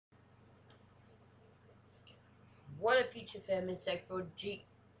What up, YouTube family? It's April G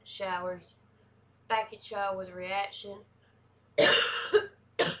Showers. Back at y'all with a reaction.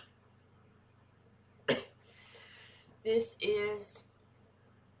 This is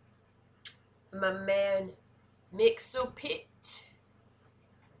my man Mxlpct.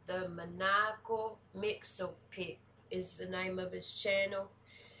 The Maniacal Mxlpct is the name of his channel.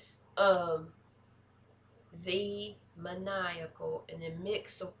 The Maniacal, and then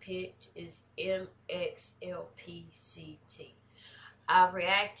Mxlpct is Mxlpct. I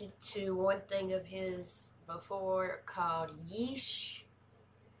reacted to one thing of his before called Yeesh,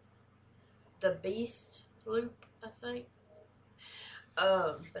 the Beast Loop, I think.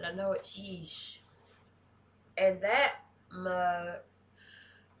 But I know it's Yeesh, and that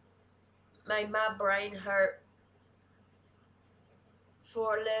made my brain hurt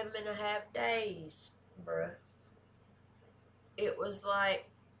for 11.5 days, bruh. It was like,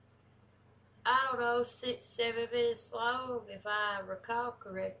 I don't know, 6-7 minutes long, if I recall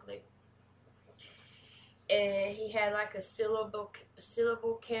correctly. And he had like a syllable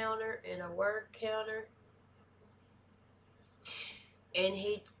counter and a word counter. And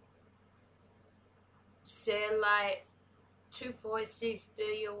he said like 2.6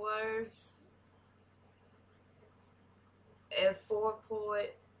 billion words and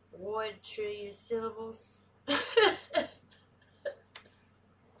 4.1 trillion syllables.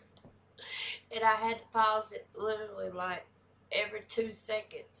 And I had to pause it literally like every 2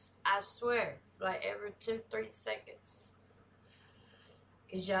 seconds. I swear, like every 2-3 seconds.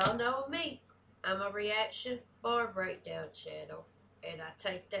 Because y'all know me. I'm a reaction bar breakdown channel. And I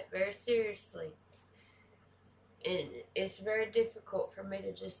take that very seriously. And it's very difficult for me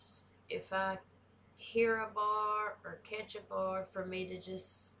to just, if I hear a bar or catch a bar, for me to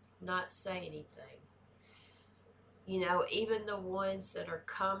just not say anything. You know, even the ones that are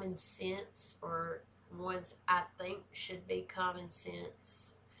common sense or ones I think should be common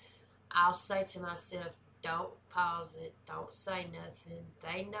sense, I'll say to myself, don't pause it, don't say nothing.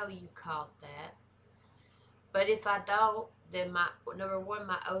 They know you caught that. But if I don't, then number one,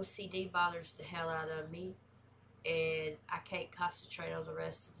 my OCD bothers the hell out of me. And I can't concentrate on the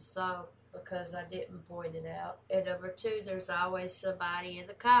rest of the song because I didn't point it out. And number two, there's always somebody in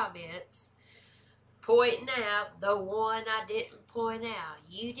the comments pointing out the one I didn't point out.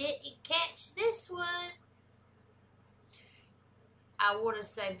 You didn't catch this one. I want to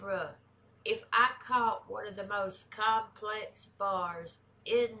say, bruh, if I caught one of the most complex bars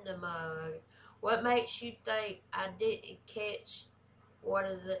in the mug, what makes you think I didn't catch one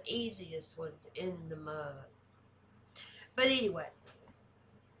of the easiest ones in the mug? But anyway,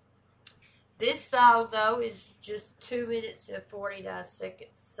 this song, though, is just 2 minutes and 49 seconds,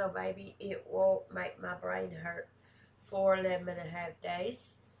 so maybe it won't make my brain hurt for 11.5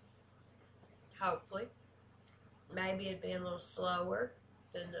 days. Hopefully. Maybe it'd be a little slower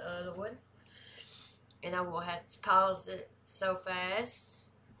than the other one, and I won't have to pause it so fast.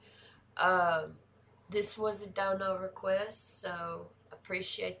 This was a dono request, so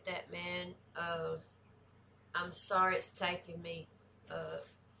appreciate that, man. I'm sorry it's taken me a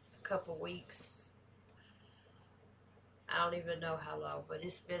couple weeks. I don't even know how long, but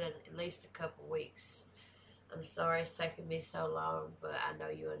it's been at least a couple weeks. I'm sorry it's taken me so long, but I know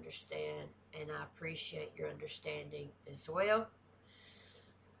you understand, and I appreciate your understanding as well.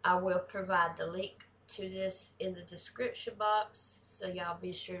 I will provide the link to this in the description box, so y'all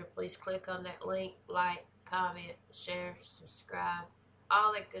be sure to please click on that link, like, comment, share, subscribe,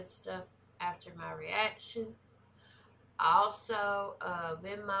 all that good stuff after my reaction. Also,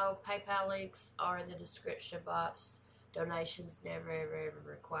 Venmo, PayPal links are in the description box. Donations never, ever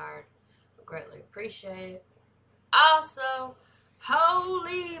required. Greatly appreciated. Also,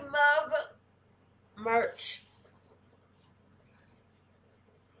 Holy Mug merch.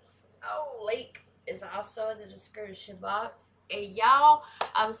 Link is also in the description box. And y'all,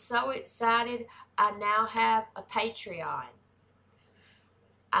 I'm so excited. I now have a Patreon.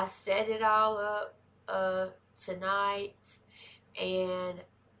 I set it all up tonight, and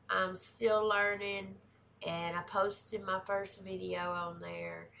I'm still learning, and I posted my first video on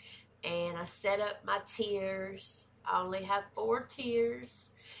there, and I set up my tiers. I only have 4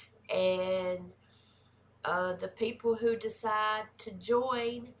 tiers, and the people who decide to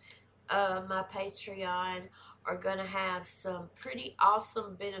join my Patreon are going to have some pretty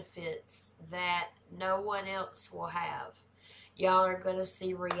awesome benefits that no one else will have. Y'all are going to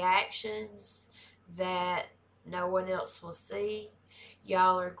see reactions that no one else will see.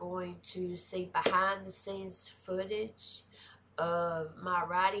 Y'all are going to see behind the scenes footage of my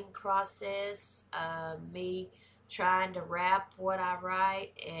writing process, me trying to rap what I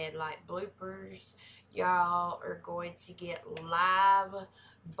write and like bloopers. Y'all are going to get live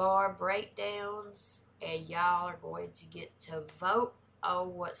bar breakdowns, and y'all are going to get to vote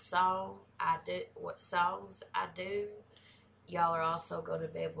on what songs I do. Y'all are also going to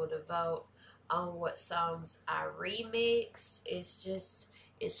be able to vote on what songs I remix.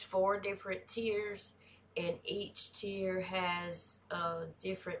 It's 4 different tiers, and each tier has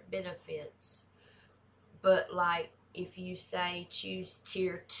different benefits. But like if you say choose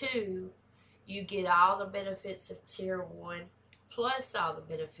tier 2, you get all the benefits of tier 1 plus all the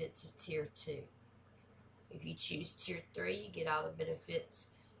benefits of tier 2. If you choose tier 3, you get all the benefits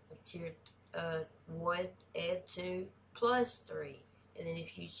of tier 1 and 2 plus 3. And then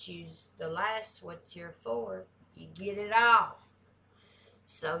if you choose the last one, tier 4, you get it all.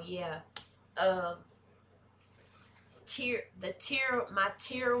 So yeah, my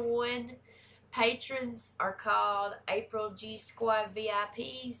tier 1 patrons are called April G Squad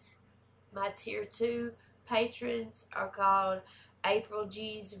VIPs. My tier 2 patrons are called April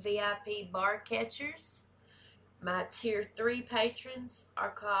G's VIP Bar Catchers. My tier 3 patrons are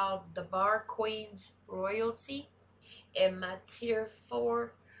called the Bar Queens Royalty. And my tier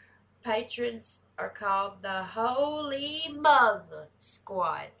 4 patrons are called the Holy Mother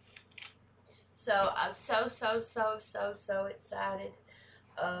Squad. So I'm so excited.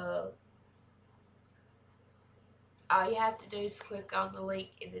 All you have to do is click on the link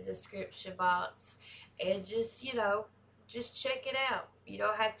in the description box and just check it out. You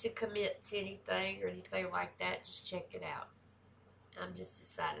don't have to commit to anything or anything like that. Just check it out. I'm just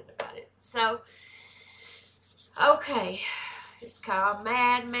excited about it. So, okay. It's called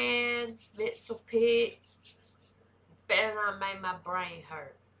Madman, Mxlpct. Better not make my brain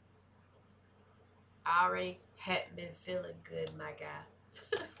hurt. I already haven't been feeling good, my guy.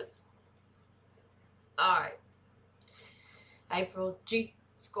 Alright. April G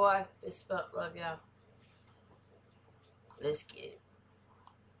Squad, fist bump, love y'all. Let's get it.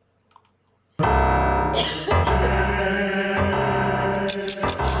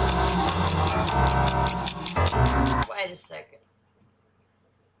 Wait a second.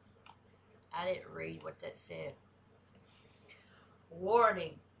 I didn't read what that said.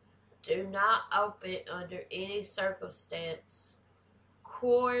 Warning. Do not open under any circumstance.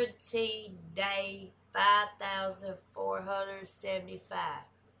 Quarantine day 5,475.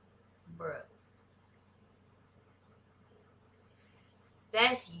 Bruh.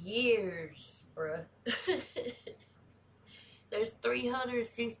 That's years, bruh. There's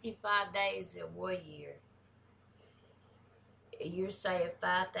 365 days in 1 year. You're saying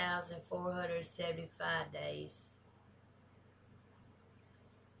 5,475 days.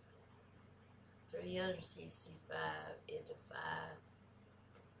 365 into 5.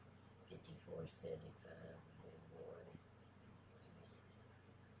 5475 more.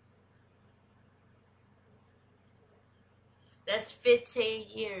 That's 15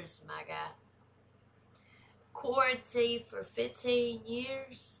 years, my guy. Quarantine for 15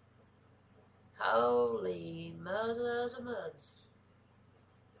 years? Holy mother of the muds.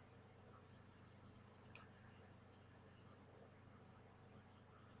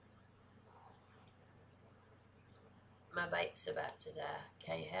 My vape's about to die.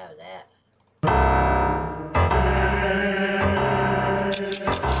 Can't have that.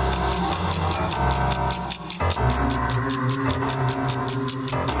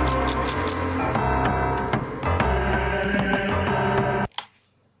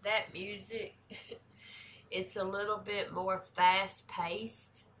 That music, it's a little bit more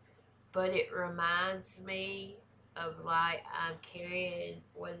fast-paced, but it reminds me of like I'm carrying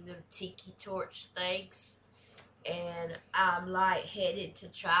one of them tiki torch things, and I'm like headed to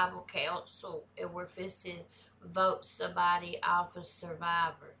tribal council, and we're fixing to vote somebody off of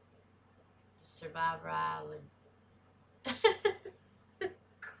Survivor Island.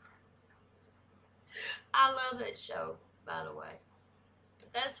 I love that show, by the way.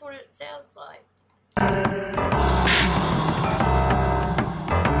 But that's what it sounds like.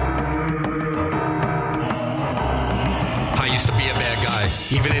 I used to be a bad guy,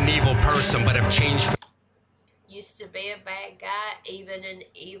 even an evil person, but have changed. Used to be a bad guy, even an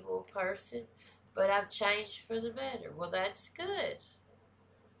evil person, but I've changed for the better. Well, that's good.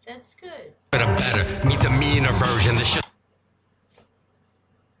 That's good. But a better, meet the meaner version. The shit.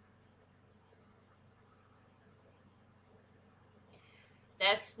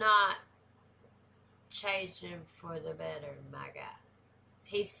 That's not changing for the better, my guy.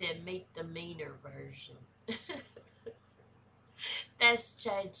 He said meet the meaner version. That's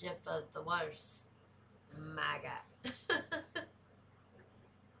changing for the worse, my guy.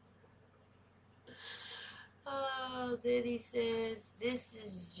 So then he says, this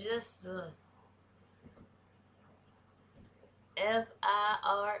is just the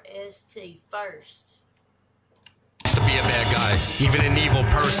F-I-R-S-T, first. Used to be a bad guy, even an evil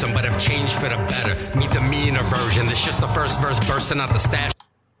person, but have changed for the better. Meet the meaner version. This just the first verse bursting out the stash.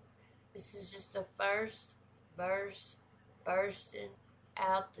 This is just the first verse bursting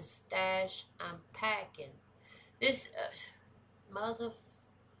out the stash I'm packing. This motherfucker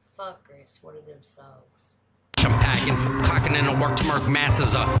is one of them songs. I'm packing, clocking into work to murk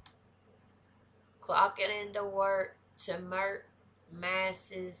masses up. Clocking into work to murk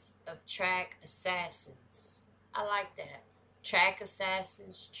masses of track assassins. I like that. Track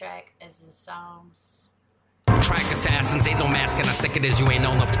assassins, track as in songs. Track assassins, ain't no masking. How sick it is, you ain't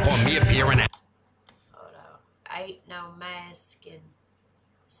known enough to call me a peer and Hold on. Ain't no masking.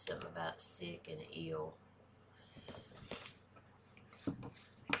 Something about sick and ill.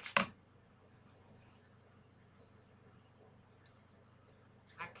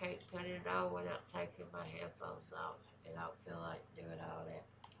 I can't put it on without taking my headphones off. And I don't feel like doing all that.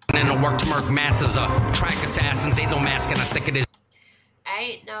 and the work to murk masses up. Track assassins, ain't no masking. How sick it is.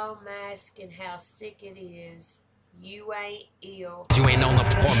 Ain't no masking how sick it is. You ain't ill. You ain't known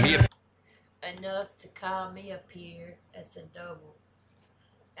enough to call me a Enough to call me a peer. That's a double.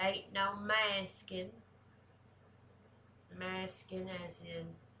 Ain't no masking. Masking as in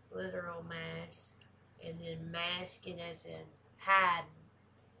literal mask. And then masking as in hiding.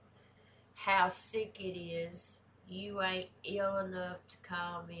 How sick it is. You ain't ill enough to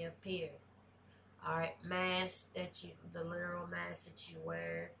call me a peer. Alright, mask that you, the literal mask that you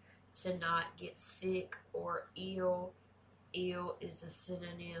wear to not get sick or ill. Ill is a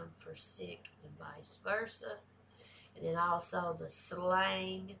synonym for sick and vice versa. And then also the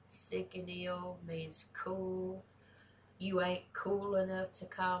slang, sick and ill, means cool. You ain't cool enough to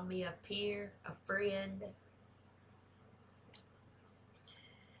call me a peer, a friend.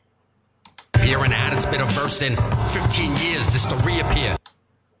 peer and added spit a verse in 15 years just to reappear.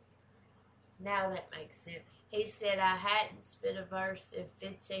 Now that makes sense. He said I hadn't spit a verse in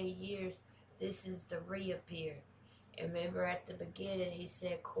 15 years. This is the reappear. And remember at the beginning he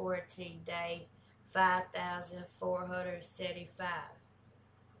said quarantine day 5,475,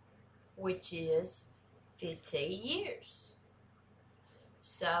 which is 15 years.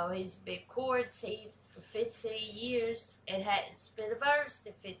 So he's been quarantined for 15 years and hadn't spit a verse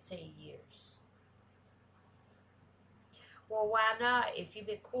in 15 years. Well, why not? If you've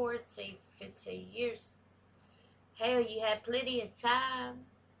been quarantined for 15 years, hell, you had plenty of time.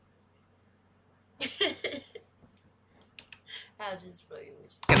 I'll just play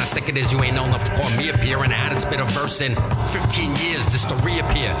with you. And how sick it is, you ain't known enough to call me a peer and added spit a verse in 15 years just to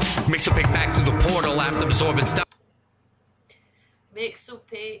reappear. Mxlpct back through the portal after absorbing stuff.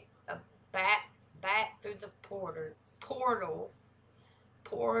 Mxlpct back through the portal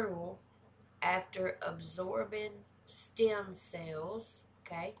after absorbing stem cells,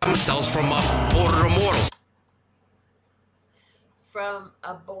 okay? Cells from aborted immortals. From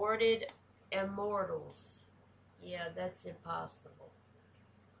aborted immortals. Yeah, that's impossible.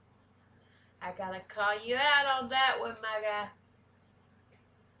 I gotta call you out on that one, my guy.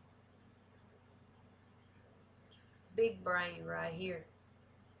 Big brain right here.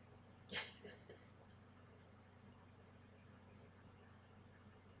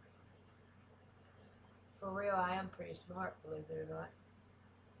 For real, I am pretty smart, believe it or not.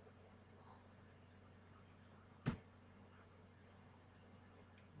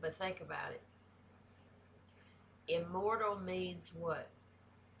 But think about it. Immortal means what?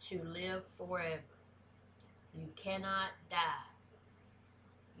 To live forever. You cannot die.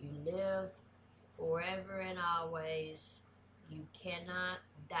 You live forever and always. You cannot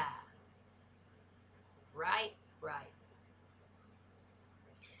die. Right? Right.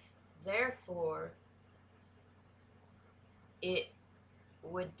 Therefore, it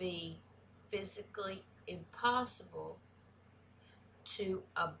would be physically impossible to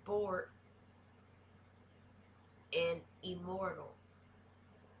abort an immortal,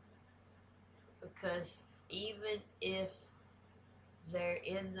 because even if they're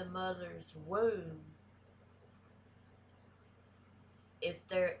in the mother's womb, if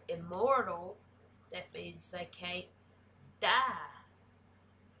they're immortal, that means they can't die.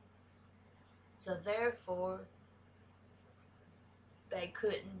 So therefore, they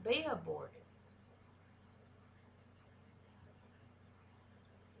couldn't be aborted.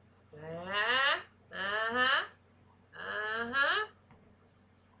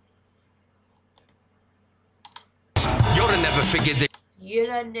 Yoda never figured that.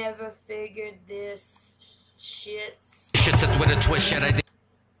 You'd never figured this shits. Shit's at with a twist yet I did.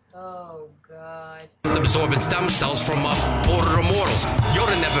 Oh, God. Absorbing stem cells from border immortals.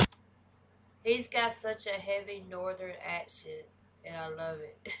 Yoda never. He's got such a heavy northern accent, and I love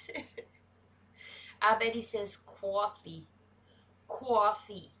it. I bet he says coffee.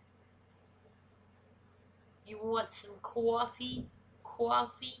 Coffee. You want some coffee?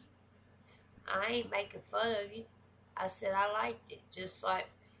 Coffee? I ain't making fun of you. I said I liked it. Just like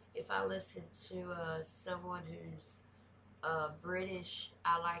if I listen to someone who's British,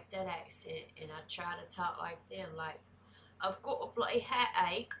 I like that accent, and I try to talk like them. Like, I've got a bloody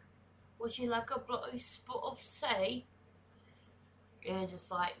headache. Would you like a bloody spot of tea? And just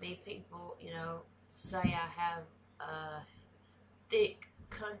like me, people, you know, say I have a thick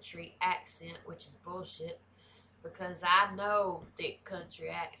country accent, which is bullshit, because I know thick country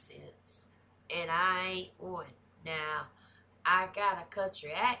accents, and I ain't one. Now, I got a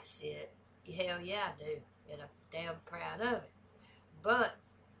country accent. Hell yeah, I do, and I'm damn proud of it. But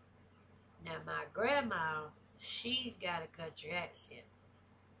now my grandma, she's got a country accent.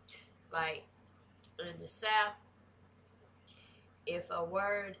 Like in the South, if a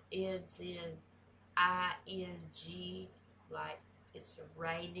word ends in ing, like it's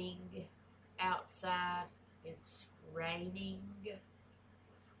raining outside, it's raining.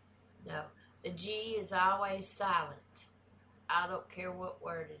 No, the G is always silent. I don't care what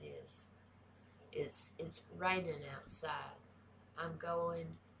word it is. It's raining outside. I'm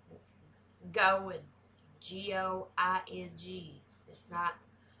going, G-O-I-N-G. It's not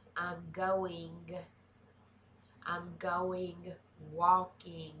I'm going,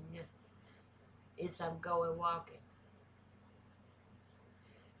 walking. It's I'm going walking.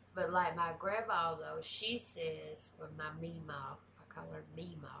 But like my grandma though, she says, or my Meemaw, I call her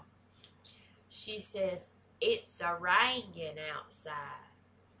Meemaw, she says, it's a raining outside.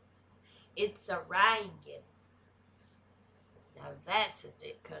 It's a raining. Now that's a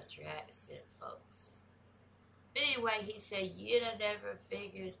thick country accent, folks. Anyway, he said, you'd have never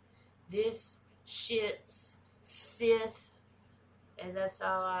figured this shit's Sith. And that's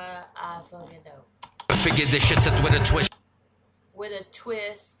all I fucking know. I figured this shit's with a twist. With a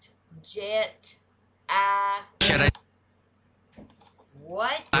twist. Jet. I. Shit,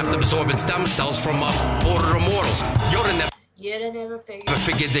 What? After absorbing stem cells from border immortals. You'd have never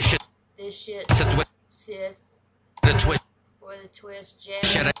figured this shit. This shit. Sith. With a twist. With a twist. Jet.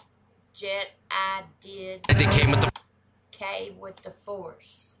 Shit, Jet. I did. they came with the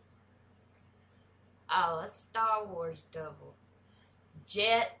Force. Oh, a Star Wars double.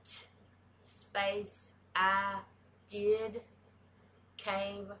 Jet, space, I did,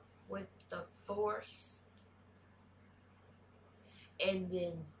 came with the Force. And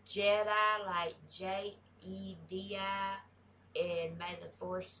then Jedi, like Jedi, and may the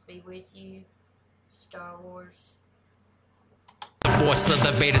Force be with you. Star Wars. the Force of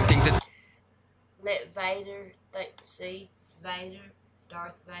the Vader think that. Let Vader think, see, Vader,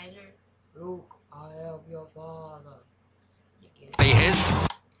 Darth Vader. Luke, I am your father. You get it. They his.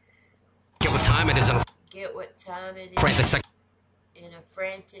 Get what time it is and Get what time it afraid the is second in a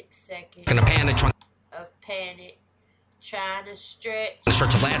frantic second in a panic trying of panic, trying to stretch to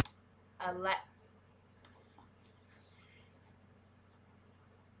stretch a last. a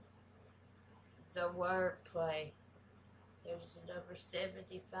the wordplay. There's a number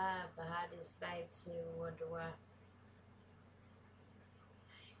 75 behind his name too. Wonder why.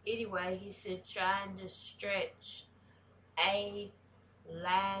 Anyway, he said trying to stretch a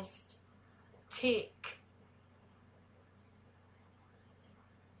last tick.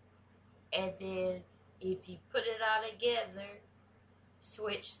 And then if you put it all together,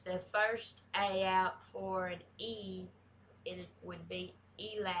 switch the first A out for an E, and it would be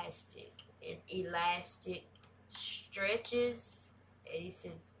elastic. And elastic stretches. And he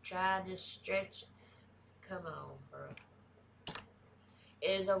said trying to stretch. Come on, bro.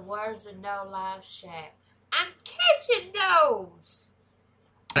 In the words of No Life Shack, I'm catching those.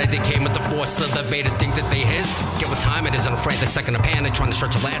 They came with the Force of the Vader think that they his. Get what time it is and afraid the second of panic trying to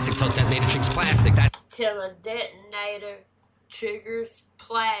stretch elastic till detonator triggers plastic. That Till a detonator triggers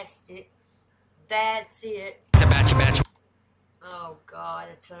plastic. That's it. it's a batch. Oh God,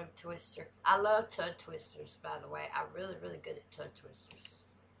 a tongue twister. I love tongue twisters, by the way. I'm really, really good at tongue twisters.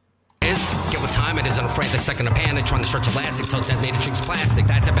 Get what time it is and afraid the second of panic trying to stretch elastic till detonator triggers plastic.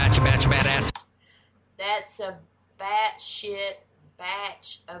 That's a batch of badass. That's a batch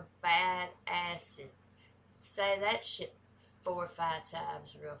of bad acid. Say that shit 4 or 5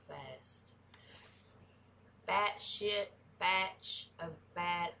 times real fast. Batch of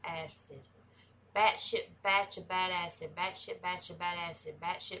bad acid. Batch of bad acid. Batch of bad acid.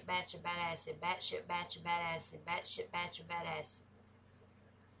 Batch of bad acid. Batch of bad acid. Batch of bad acid.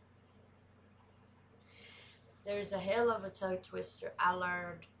 There's a hell of a tongue twister I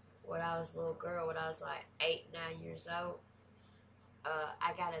learned when I was a little girl, when I was like 8, 9 years old.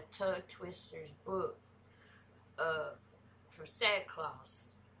 I got a tongue twister's book for Santa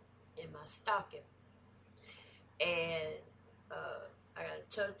Claus in my stocking. And I got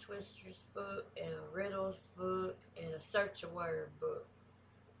a tongue twister's book and a riddles book and a search a word book.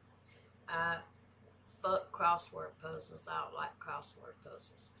 I fuck crossword puzzles. I don't like crossword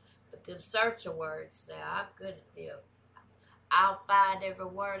puzzles. But them search a words, now I'm good at them. I'll find every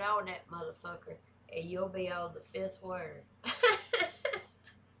word on that motherfucker and you'll be on the 5th word.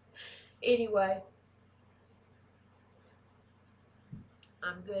 Anyway,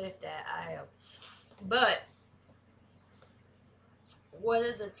 I'm good at that. I am. But one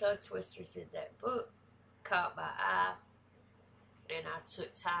of the tongue twisters in that book caught my eye, and I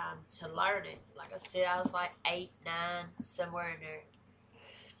took time to learn it. Like I said, I was like 8, 9, somewhere in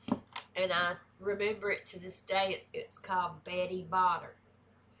there. And I remember it to this day. It's called Betty Botter.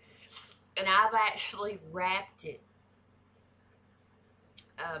 And I've actually rapped it.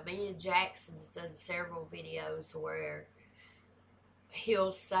 Me and Jackson's done several videos where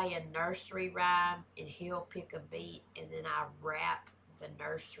he'll say a nursery rhyme and he'll pick a beat, and then I rap the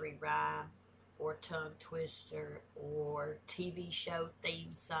nursery rhyme or tongue twister or TV show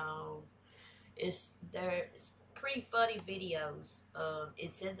theme song. It's pretty funny videos.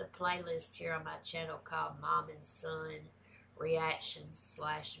 It's in the playlist here on my channel called Mom and Son Reactions /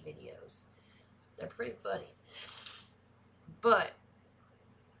 videos. They're pretty funny. But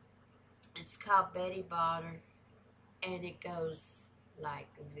it's called Betty Botter, and it goes like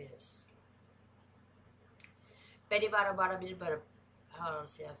this. Betty Botter, butter, butter, butter. Hold on,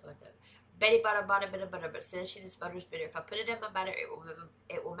 see, I fucked up. Betty Botter, butter, butter, butter, but says she this butter's bitter. If I put it in my batter,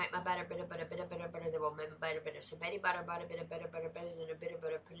 it will make my batter bitter, butter, bitter, bitter, bitter. That will make my batter bitter. So Betty Botter, butter, bitter, bitter, bitter, better than a bitter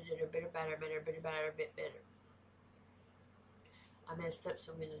butter. Put it in a bitter batter, make her bitter batter a bit bitter. I messed up,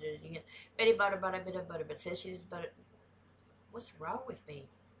 so I'm gonna do it again. Betty Botter, butter, bitter, butter, but says she this butter. What's wrong with me?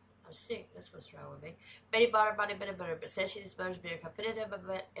 I'm sick. That's what's wrong with me. Betty Botter, butter, bitter, butter, but says she this butter's bitter. If I put it in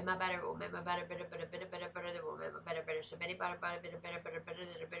my batter, it will make my batter bitter, bitter, bitter, bitter, bitter. That will make my batter bitter. So Betty Botter, butter, bitter, bitter, bitter, bitter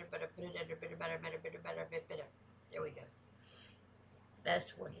than a bitter butter. Put it in a bitter batter, make her bitter, batter, a bit bitter. There we go.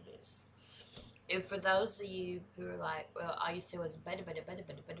 That's what it is. And for those of you who are like, well, all you said was butter, butter, butter,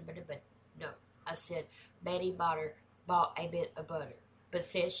 butter, butter, butter, butter. No, I said Betty Botter bought a bit of butter. But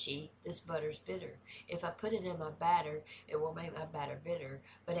says she, this butter's bitter. If I put it in my batter, it will make my batter bitter.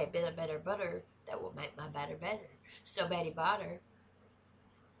 But a bit of better butter, that will make my batter better. So Betty Botter,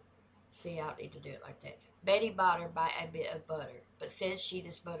 see, I don't need to do it like that. Betty Botter buy a bit of butter. But says she,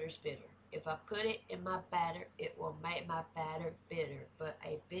 this butter's bitter. If I put it in my batter, it will make my batter bitter. But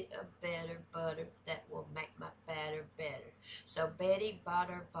a bit of better butter, that will make my batter better. So Betty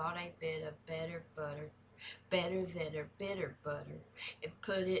Botter bought a bit of better butter, better than her bitter butter, and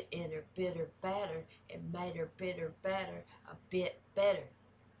put it in her bitter batter, and made her bitter batter a bit better.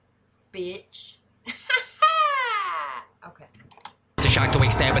 Bitch. Okay. It's a shock to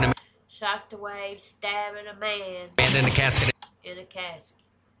wake stabbing a man. Shock the wave, stabbing a man. Man in a casket. In a casket.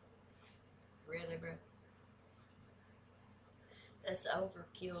 Really, bro? That's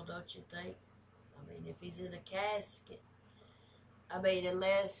overkill, don't you think? I mean, if he's in a casket. I mean,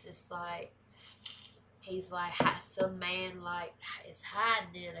 unless it's like he's like some man like is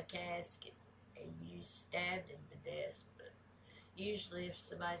hiding in a casket and you stabbed him to death. But usually if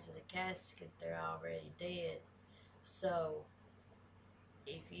somebody's in a casket, they're already dead. So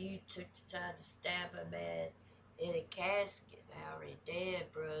if you took the time to stab a man in a casket, they're already dead,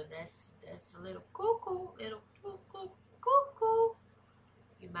 bro. That's a little cuckoo, cuckoo.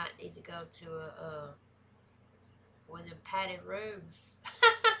 You might need to go to one of them padded rooms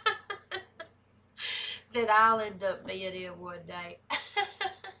that I'll end up being in one day.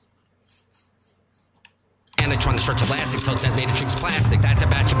 And trying to stretch elastic till detonator plastic. That's a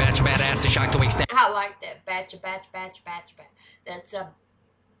batch of badass. A shock to wake stab. I like that. Batch.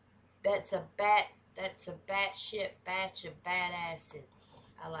 That's a batshit batch of bad acid.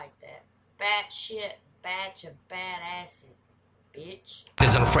 I like that. Batshit batch of bad acid. Bitch.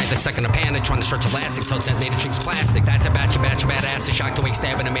 Isn't afraid the second of panic, trying to stretch elastic till detonator plastic. That's a batch of badass. A shock to wake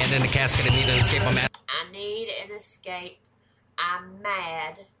stabbing a man in a casket and need an escape. I need an escape. I'm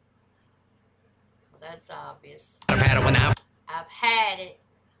mad. Well, that's obvious. I've had it when I've had it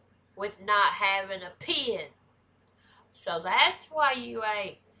with not having a pen. So that's why you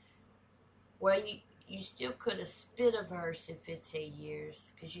ain't. Well, you still could have spit a verse in 15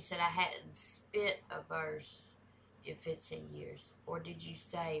 years. Because you said I hadn't spit a verse in 15 years. Or did you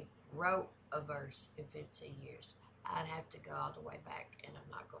say wrote a verse in 15 years? I'd have to go all the way back, and I'm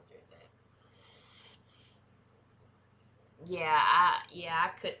not going to do Yeah, I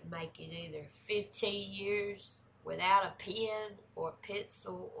couldn't make it either. 15 years without a pen or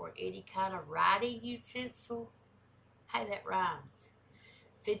pencil or any kind of writing utensil. Hey, that rhymes.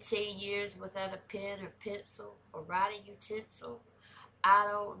 15 years without a pen or pencil or writing utensil. I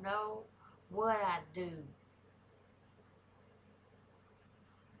don't know what I'd do.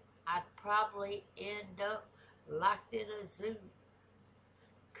 I'd probably end up locked in a zoo.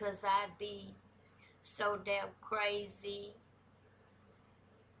 'Cause I'd be so damn crazy.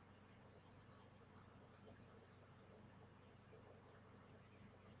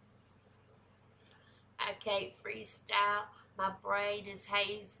 I can't freestyle. My brain is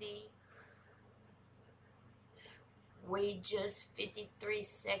hazy. We just 53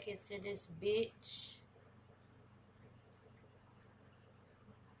 seconds in this bitch.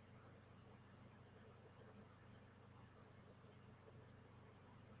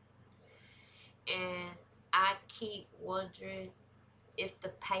 And I keep wondering if the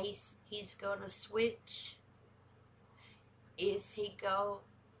pace he's gonna switch. Is he gonna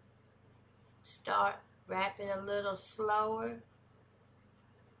start rapping a little slower?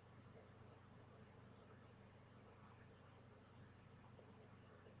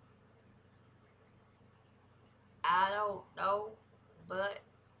 I don't know, but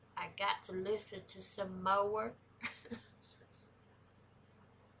I got to listen to some more.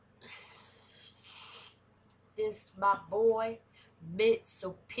 This my boy,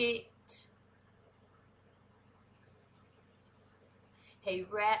 Mxlpct. He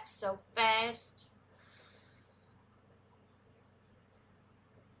raps so fast.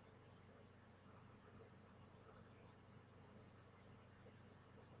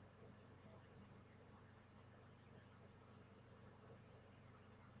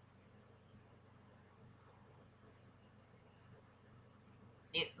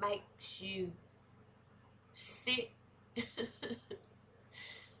 It makes you sick.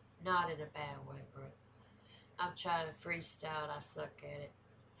 Not in a bad way, bro. I'm trying to freestyle and I suck at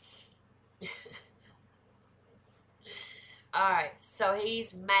it. Alright, so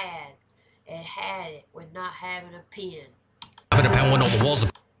he's mad and had it with not having a pen. Having a pen when all the walls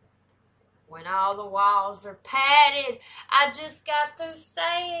are When all the walls are padded. I just got through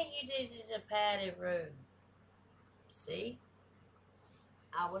saying you needed a padded room. See?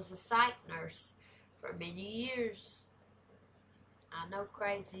 I was a psych nurse for many years. I know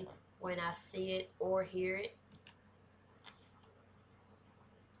crazy when I see it or hear it.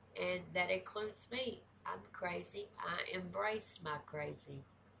 And that includes me. I'm crazy. I embrace my crazy.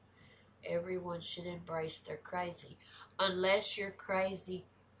 Everyone should embrace their crazy. Unless your crazy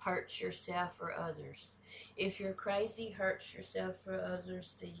hurts yourself or others. If your crazy hurts yourself or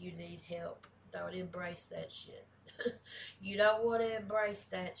others, then you need help. Don't embrace that shit. You don't want to embrace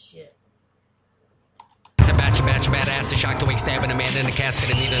that shit. It's a batch of badass, a shocked awake, stabbing a man in a casket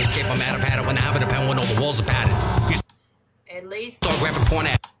and need an escape. I'm out of had it when having a pen when all the walls are padded. You At least start graphic porn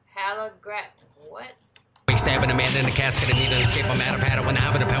at what? wake, stabbing a man in a casket and need an escape. I'm out of had it when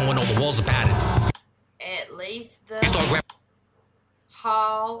having a pen when all the walls are padded. At least You start the graphic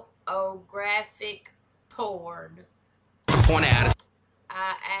holographic porn porn at it.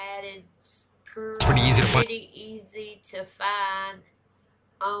 I added pretty easy to find. pretty easy to find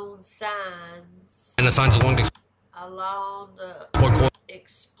on signs And the signs along the along the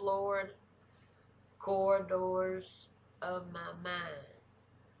explored corridors of my mind.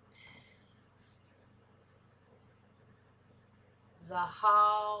 The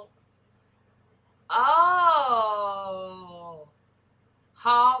hall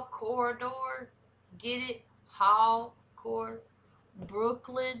corridor, get it? Hall corridor,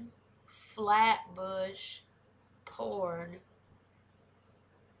 Brooklyn Flatbush porn.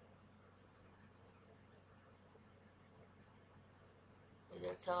 And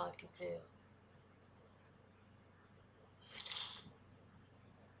that's all I can tell.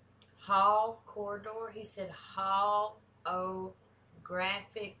 Hall corridor, he said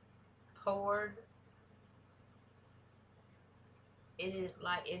graphic porn. It is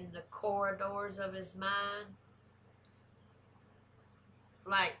like in the corridors of his mind.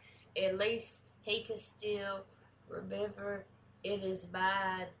 Like, at least he could still remember in his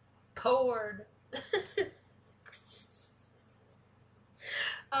mind porn.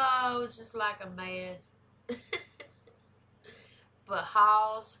 Oh, just like a man. But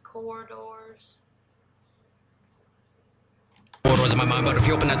halls, corridors. corridors of my mind, but if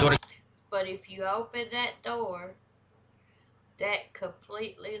you open that door, But if you open that door, that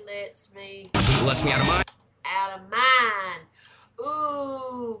completely lets me out of mind. out of mind.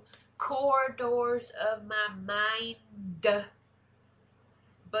 Ooh, corridors of my mind.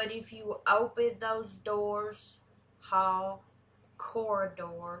 But if you open those doors, hall,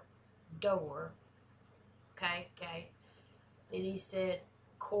 corridor, door. Okay. Then he said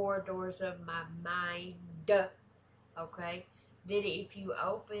corridors of my mind. Okay. Then if you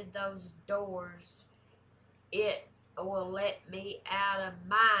open those doors, it will let me out of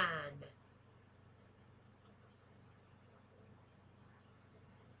mine.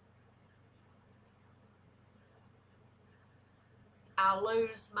 I'll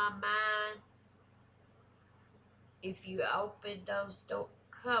lose my mind if you open those doors.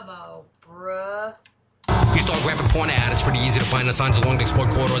 Come on, bruh. You start graphic porn ad, it's pretty easy to find the signs along the explored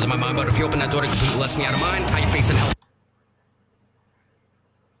corridors of my mind. But if you open that door, it completely lets me out of mine. How you facing hell?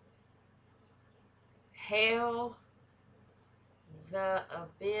 Hell, the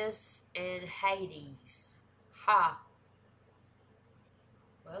abyss, and Hades. Ha.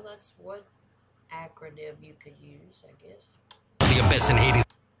 Well, that's one acronym you could use, I guess. The abyss and Hades.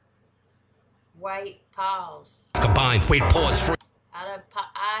 Wait, pause. Combined. Wait, pause. Free. I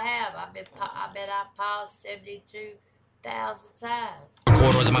bet I paused 72,000 times.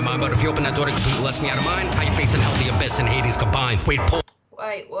 Corridors of my mind, but if you open that door, it completely lets me out of mine. How you facing hell? The abyss and Hades combined. Wait, pause.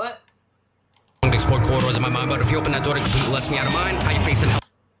 Wait, what? Explored corridors of my mind, but if you open that door, it completely lets me out of mine. How you facing hell?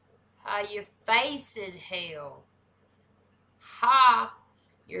 How you facing hell? Ha!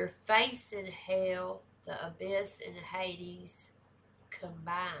 You're facing hell, the abyss and Hades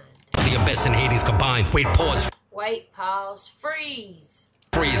combined. The abyss and Hades combined. Wait, pause. Wait, pause, freeze.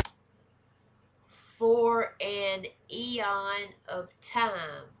 Freeze. For an eon of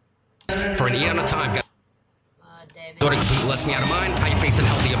time. For an eon of time. Oh, damn it. Door completely lets me out of mine. How you facing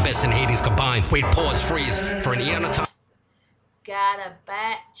hell? The abyss and Hades combined. Wait, pause, freeze. For an eon of time. Gotta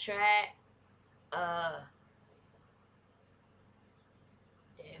backtrack. Damn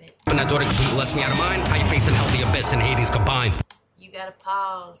it. Open that door completely lets me out of mine. How you facing hell? The abyss and Hades combined. You gotta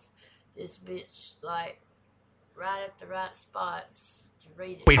pause this bitch, like, right at the right spots to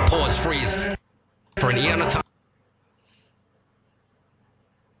read it. Wait, pause, freeze. For an eon of time.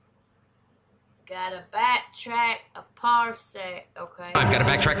 Gotta backtrack a parsec, okay? I've gotta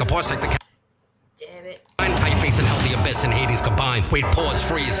backtrack a parsec. Damn it. How you facing hell? The abyss and Hades combined. Wait, pause,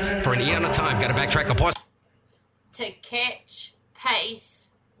 freeze. For an eon of time. Gotta backtrack a parsec. To catch pace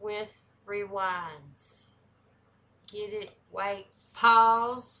with rewinds. Get it? Wait.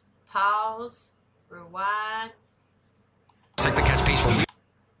 Pause. Rewind. Like the catch pace from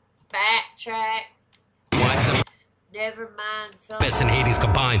Backtrack. what? Never mind something. Abyss and Hades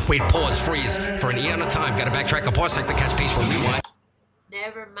combined. Wait, pause, freeze. For an eon of time. Gotta backtrack a parsec. The catch pace from rewind.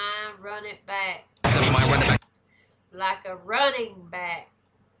 Never mind, run it back. Never mind, run it back. Like a running back.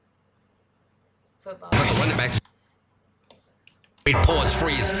 Football. Run it back. Wait, pause,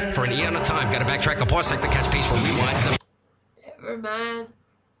 freeze. For an eon of time. Gotta backtrack a parsec. The catch pace from rewind. Never mind,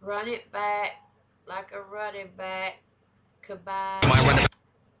 run it back. Like a running back. Goodbye. Run it back.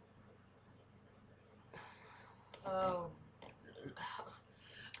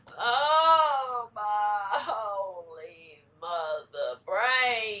 Oh my holy mother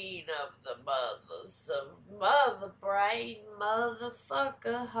brain of the mothers of mother brain,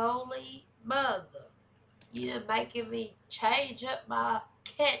 motherfucker, holy mother. You're making me change up my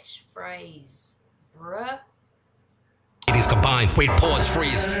catchphrase, bruh. Hades combined. Wait, pause,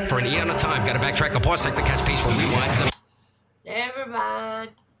 freeze. For an eon of time. Gotta backtrack a parsec. The catch pace from rewind. Never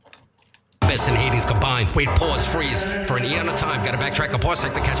mind. Abyss and Hades combined. Wait, pause, freeze. For an eon of time. Gotta backtrack a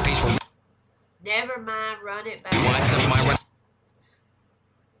parsec. The catch pace from Never mind, run it back. rewind.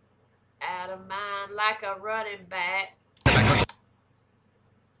 Out of mind like a running back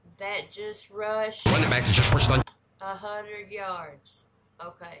that just rushed Run it back to just rush on. 100 yards.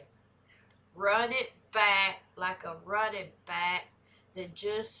 Okay. Run it back like a running back that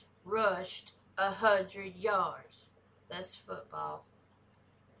just rushed 100 yards. That's football.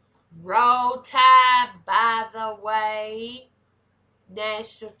 Roll Tide, by the way.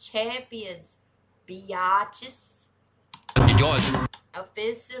 National champions. Biatches. Yards.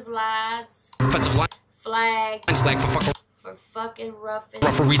 Offensive lines. Offensive line. Flag. Flag for fucking roughing.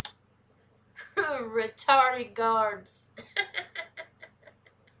 referee. Retarded guards.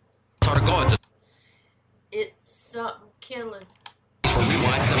 Tartar guards. It's something killing.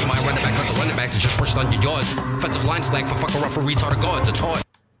 Rewind. Semi-mind. Run it back. Run it back to just rush on your yards. Offensive line flag for fucking referee. Tartar guards. It's hard.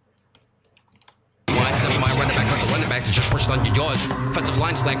 Semi-mind. Run it back to just rush on your yards. Offensive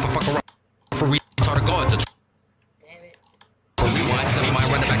line flag for fucking referee. Tartar guards. It's Damn it. rewind.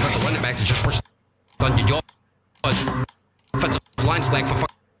 Semi-mind. Run it back to just rush on your yards. Offensive line flag for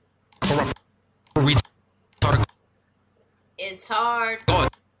fucking referee. Tartar guards. It's hard.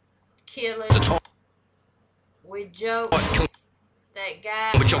 Killing. It's hard. With jokes. That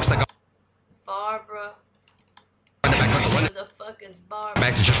guy. With jokes like Barbara Who the fuck is Barbara?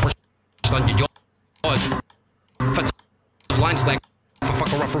 Back to just on your yards. Offensive line slack for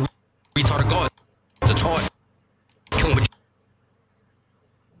fuck a referee. Retarded guard. It's hard. Killing with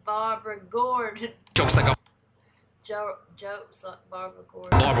Barbara Gordon. jokes like a Jokes like Barbara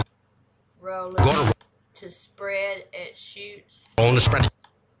Gordon. Barbara Rolling Gordon. to spread at shoots On the spread.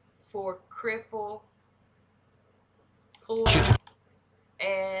 for cripple pull. Shoots.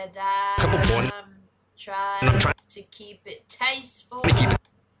 And Couple point. I'm trying And I'm trying to keep it tasteful, to keep it.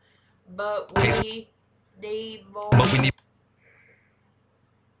 but Tasteful. we need more. But we need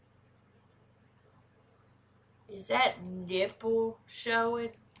Is that nipple showing?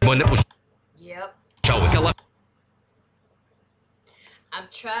 more nipples. Yep. Show it. Kill up. I'm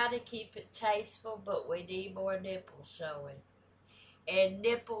trying to keep it tasteful, but we need more nipple showing. And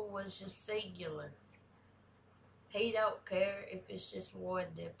nipple was just singular. He don't care if it's just one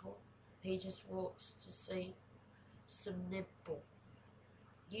nipple. He just wants to see some nipple.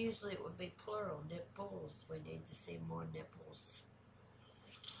 Usually it would be plural, nipples. We need to see more nipples.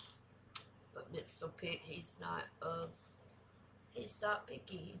 But Mxlpct, he's not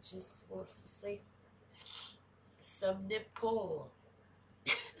picky. He just wants to see some nipple.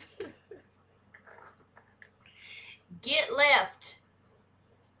 Get left.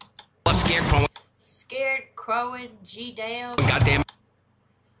 Left scared crowing. Scared, crowing, G down. Goddamn.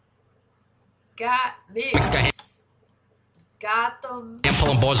 Got Got him. mixed. Got them. I'm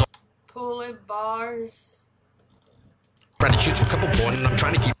pulling balls off. Pulling bars. Ready to shoot a couple board, and I'm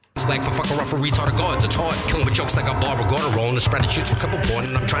trying to keep slack for fuck a rough retarded guards. It's hard. Killing with jokes like a Barbara Gordon. Rolling the spread. Shoots a couple board,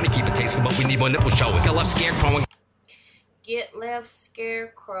 and I'm trying to keep it tasteful, but we need more nipple show it. Get left scared crowing. Get left,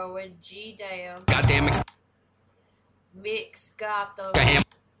 scarecrowing, G down. Goddamn Mix got them. got him.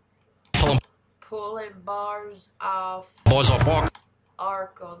 Pulling Pulling bars off. balls off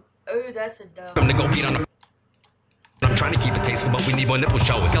Arkham. Ooh, that's a I'm dumb. to go beat on the. I'm trying to keep it tasteful, but we need more nipple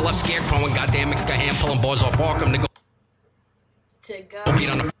show it. Get left scared crowing. Goddamn mix got him. Pulling balls off Arkham to go To go beat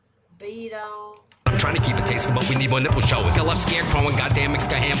on the. beat on. I'm trying to keep it tasteful, but we need more nipple show it. Get left scared crowing. Goddamn mix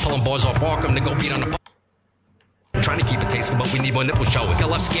got him. Pulling balls off Arkham to go beat on the. I'm trying to keep it tasteful, but we need more nipple show it. Get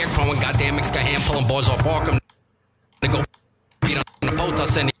left scared crowing. Goddamn mix got him. Pulling balls off Arkham to go beat on the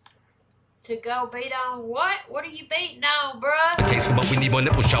Muthas and To go beat on what? What are you beating on, bruh? tasteful, but we need more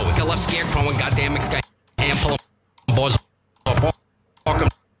nipple show it. Get left scared crowing. Goddamn mix got him. Pulling balls off Arkham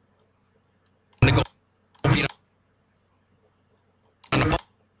to go beat on the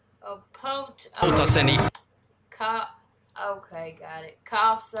A pote. Muthas and he Okay, got it.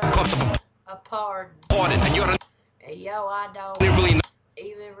 Coughs coughs up a pardon. a pardon, and you're not And yo, I don't really know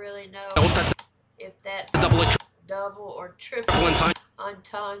even really know if that's if that's a double or double or triple triple in time.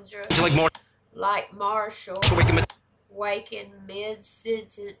 entendre. You like more Like Marshall to wake him in waking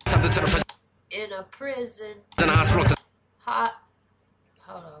mid-sentence something to the in a prison. hospital because Hot.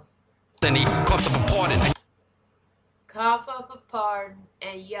 Hold on. then he coughs up a pardon. And Cough up a pardon.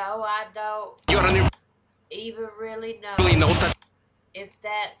 And yo, I don't you don't even really really know know if if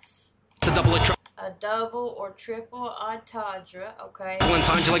that's that's a double or triple a double or triple entendre. Okay. in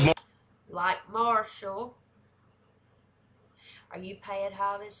time. You like more Like Marshall. Are you paying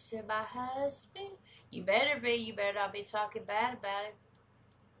homage to my husband? You better be. You better not be talking bad about him.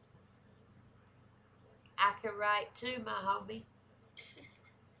 I can write too, my homie.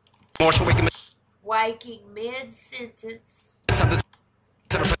 Marshall wake him in Waking mid-sentence something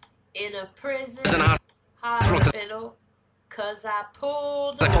to the in a prison hospital. 'cause I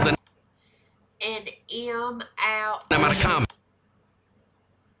pulled I pulled an an M out amount of calm.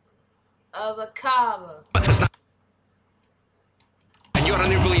 of a comma. But it's not. And you don't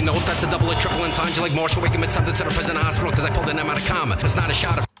really know if that's a double or triple in time. You like Marshall wake him in something to the prison hospital because I pulled an amount of comma. It's not a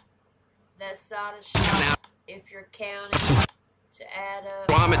shot of That's not a shot now. if you're counting to add up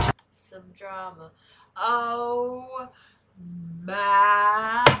Drama. It's some drama. Oh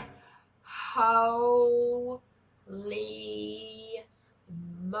my holy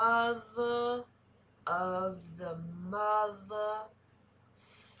mother of the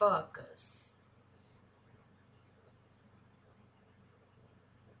motherfuckers.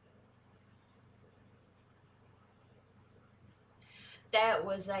 That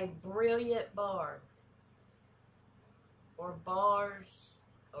was a brilliant bar. Or bars.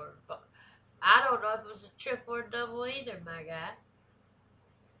 Or I don't know if it was a triple or double either, my guy.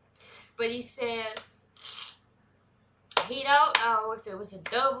 But he said he don't know if it was a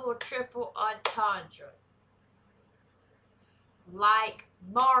double or triple entendre. Like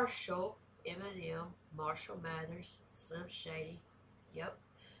Marshall, Eminem, Marshall Mathers, Slim Shady. Yep.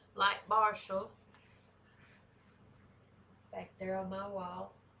 Like Marshall. Back there on my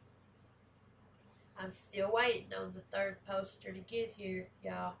wall. I'm still waiting on the third poster to get here,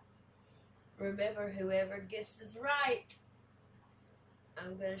 y'all. Remember, whoever gets this right,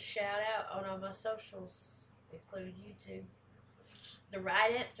 I'm going to shout out on all my socials, including YouTube. The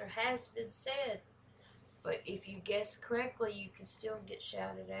right answer has been said, but if you guess correctly, you can still get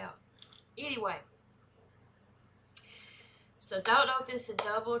shouted out. Anyway, so don't know if it's a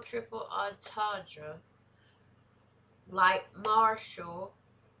double or triple entendre, like Marshall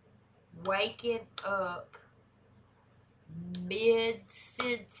waking up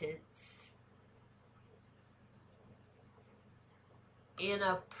mid-sentence in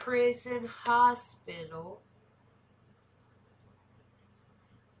a prison hospital.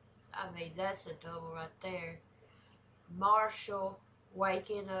 I mean, that's a double right there. Marshall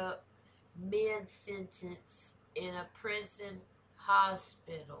waking up mid-sentence in a prison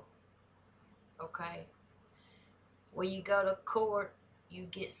hospital. Okay? When you go to court, you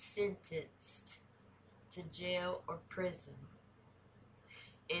get sentenced to jail or prison.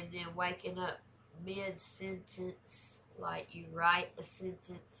 And then waking up mid-sentence, like you write a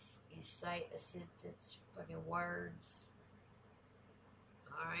sentence, you say a sentence, fucking words.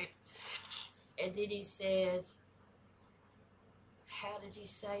 Alright? And then he says, how did he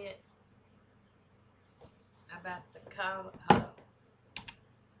say it? About the comma.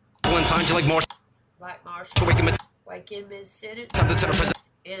 Like Marshall. Waking mid-sentence.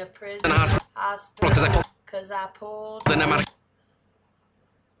 In a prison hospital. Because I pulled. Pardon,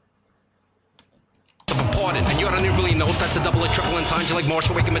 and you don't even really know if that's a double or triple entendre, like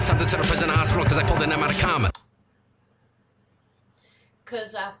Marshall waking me sent to the prison hospital because I pulled an M out of comma.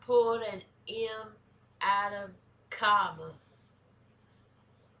 Because I pulled an M out of comma.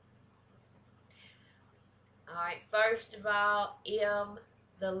 Alright, first of all, M,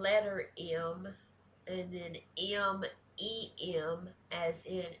 the letter M, and then M-E-M, as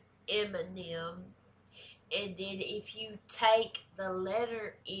in Eminem. And then if you take the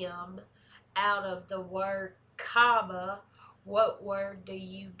letter M out of the word comma, what word do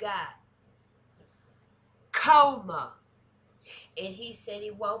you got? Coma. And he said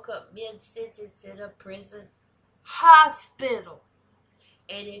he woke up mid-sentence in a prison hospital.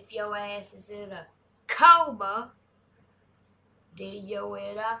 And if your ass is in a coma, then you're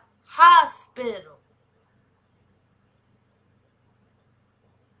in a hospital.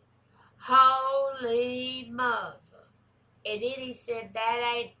 Holy mother. And then he said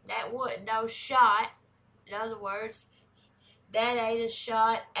that wasn't no shot. In other words, that ain't a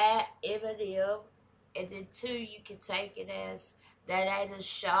shot at Eminem. And then two, you can take it as that ain't a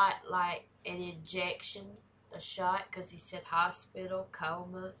shot like an injection, a shot, because he said hospital,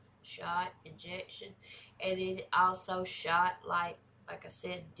 coma, shot, injection. And then also shot like I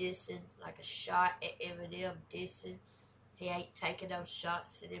said, dissing, like a shot at Eminem, dissing. He ain't taking no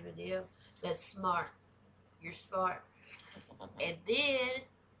shots at Eminem. That's smart. You're smart. And then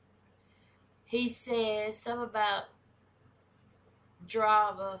he says something about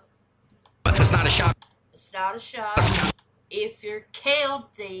drama. It's not a shot. It's not a shot. If you're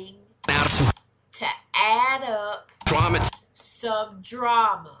counting to add up drama. Some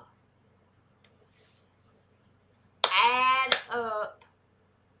drama. Add up.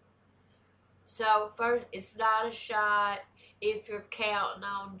 So first, it's not a shot if you're counting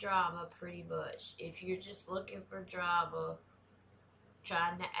on drama, pretty much. If you're just looking for drama,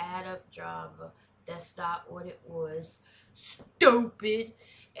 trying to add up drama, that's not what it was. Stupid.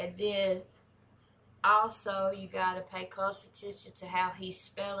 And then also, you got to pay close attention to how he's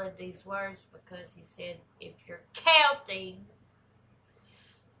spelling these words, because he said if you're counting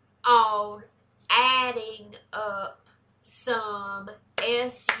on adding up some,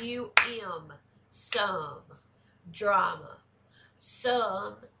 S-U-M, some, drama.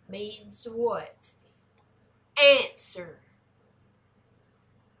 Some means what? Answer.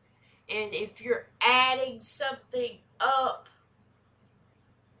 And if you're adding something up,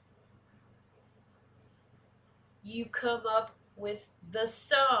 you come up with the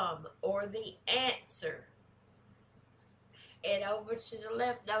sum or the answer. And over to the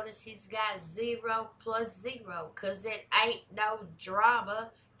left, notice he's got 0 plus 0, because it ain't no drama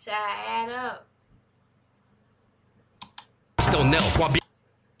to add up. Still nil.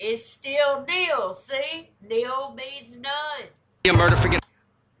 It's still nil, see? Nil means none. A murder for getting.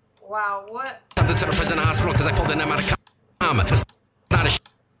 Wow, what? Sent to the prison hospital because I pulled an M out of comma. It's not a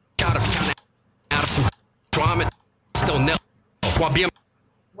shot of out of some drama. Still nil. While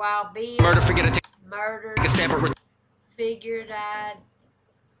being murder for getting murdered. Take a stab at Figured I'd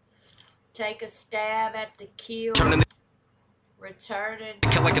take a stab at the kill. Returning.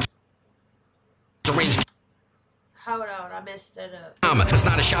 Kill like a deranged. Hold on, I messed that up. It's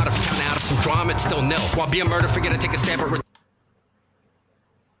not a shot if you count out of some drama, it's still nil. While being murdered, figured I'd take a stab at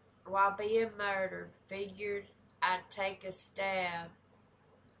While being murdered, figured I'd take a stab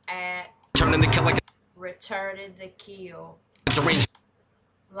at returning the kill like returning the kill. deranged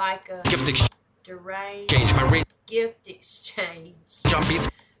Like a gift exchange. deranged My range gift exchange. on beats,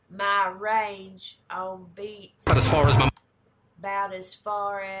 My range on beats. but as far as my About as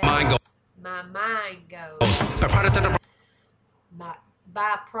far as mind goes, my mind goes. by product of the My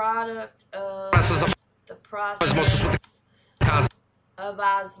byproduct of process of the osmosis with process the cosmos, of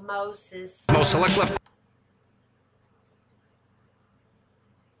osmosis. select left.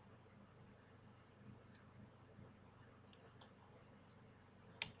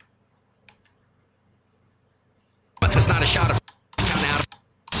 It's not a shot of count out of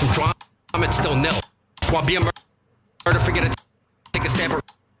some drama, it's still nil. While being murdered, figured I'd take a stab at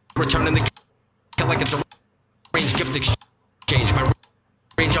returning the kill like a deranged gift exchange. My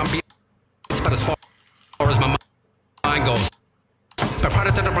range on beats, but as far as my mind goes, by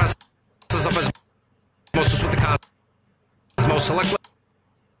product of the process of osmosis with the cosmos, select left.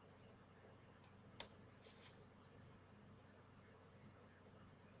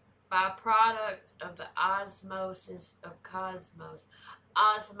 Byproduct of the osmosis of cosmos.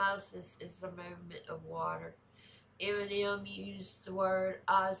 Osmosis is the movement of water. Eminem used the word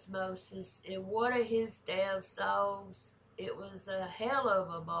osmosis in one of his damn songs. It was a hell of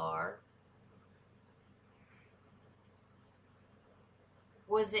a bar.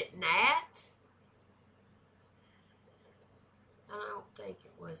 Was it Nat? I don't think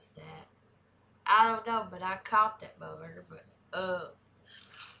it was that. I don't know, but I caught that motherfucker.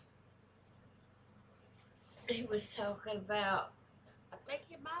 But he was talking about, I think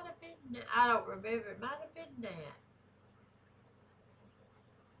it might have been, I don't remember, it might have been that.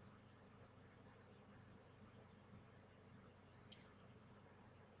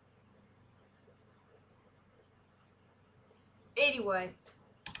 Anyway.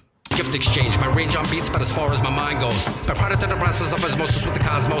 Gift exchange, my range on beats, but as far as my mind goes, by product of the process of osmosis with the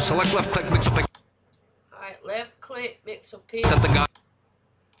cosmos, select left click, Mxlpct. Alright, left click, Mxlpct. That the God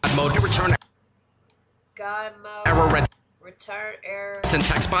mode, hit return God mode. error, red Return error.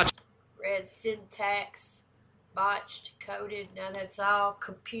 syntax botch. Red syntax. Botched, coded. Now that's all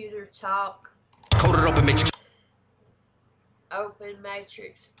computer talk. Coded open matrix. Open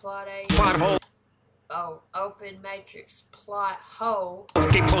matrix plot A. Plot hole. Oh, open matrix plot hole.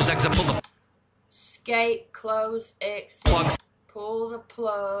 Escape, close, exit, pull the Escape, close, exit. plugs. Pull the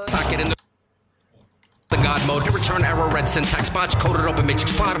plug. Socket in the God mode. Hit return error, red syntax botch. Coded open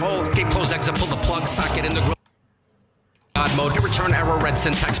matrix plot hole. Escape, close, exit, pull the plug. Socket in the grill. God mode. Hit return error, red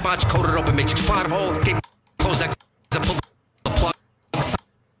syntax botch. Coded open matrix plot hole. Escape, close, exit, pull the plug.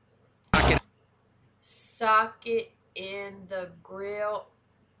 Socket. Socket in the grill.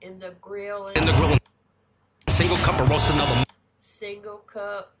 In the grill. In the grill. Single cup or roast another. Single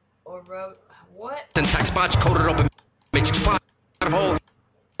cup or roast. What? Syntax botch. Coded open matrix plot hole.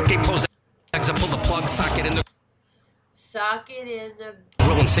 Escape, close, exit, pull the plug. Socket in the Socket in the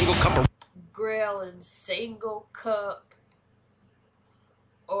grill and single cup or grill and single cup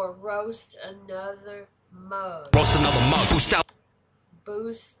or roast another mug. roast another mug. Boost out.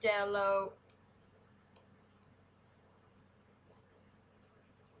 Boostello.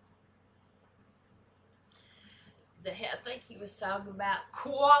 I think he was talking about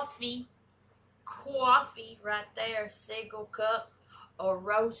coffee. Coffee right there. Single cup or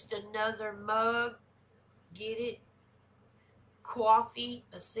roast another mug. Get it? Coffee.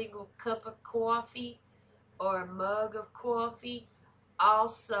 A single cup of coffee or a mug of coffee.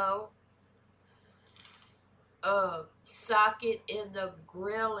 Also, socket in the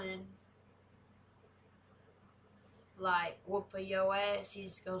grilling. Like whooping your ass,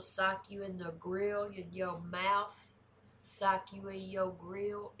 he's gonna sock you in the grill in your mouth, sock you in your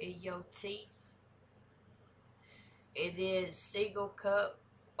grill in your teeth, and then single cup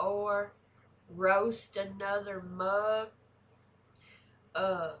or roast another mug.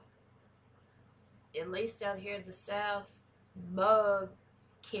 At least out here in the South, mug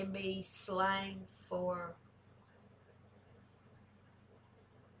can be slang for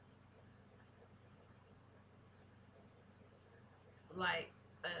like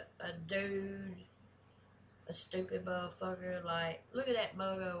a dude, a stupid motherfucker. Like, look at that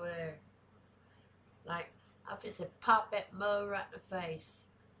mug over there. Like, I just pop that mug right in the face.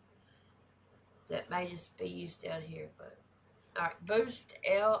 That may just be used out here, but alright. Boost,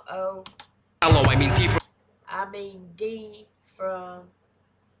 L-O. Hello, I mean D from. I mean D from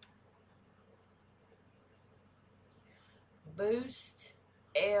boost,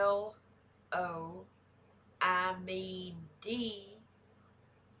 L-O. I mean D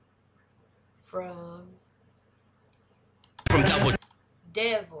from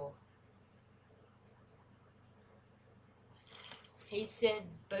devil. He said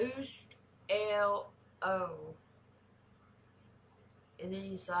boost L-O. And then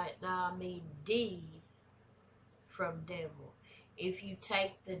he's like, no, I mean D from devil. If you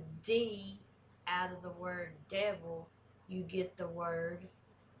take the D out of the word devil, you get the word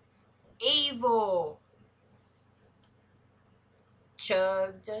evil.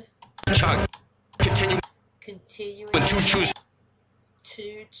 Chugged. Chug. Continue. Continuing. To choose.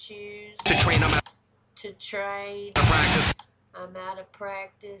 To choose. To train. I'm out. To train. To practice. I'm out of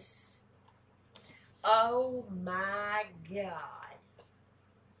practice. Oh my God.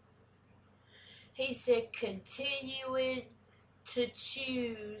 He said continuing to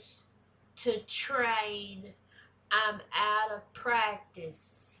choose to train. I'm out of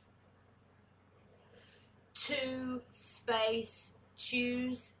practice. To space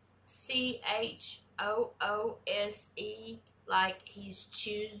choose. CHOOSE, like he's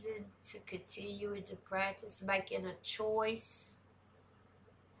choosing to continue to practice, making a choice.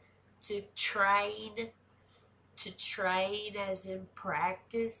 To train as in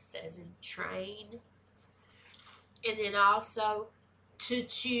practice, as in train. And then also to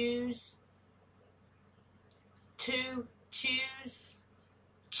choose, chew.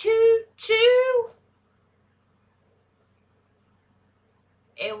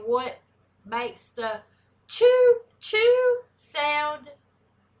 And what makes the choo sound?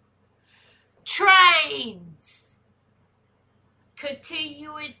 Trains.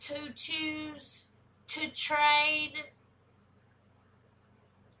 Continuing to choose to train.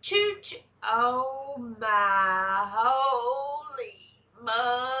 Choo. Oh my holy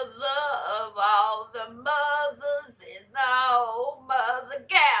mother of all the mothers in the whole mother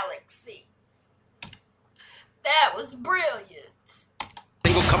galaxy. That was brilliant.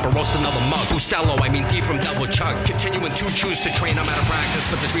 Single cup of roast, another mug. Bustello, I mean D from double chug. Continuing to choose to train, I'm out of practice,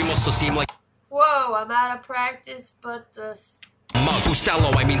 but this remorse still seem like. Whoa, I'm out of practice, but the Mug.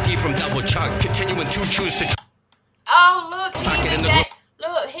 Bustello, I mean D from double chug. Continuing to choose to. Oh, look,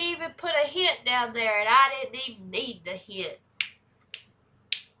 Look, he even put a hint down there, and I didn't even need the hint.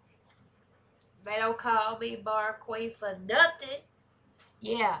 They don't call me Bar Queen for nothing.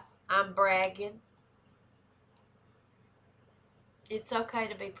 Yeah, I'm bragging. It's okay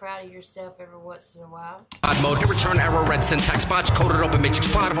to be proud of yourself every once in a while. Odd mode, hit return error, red syntax, botch, coded open, matrix,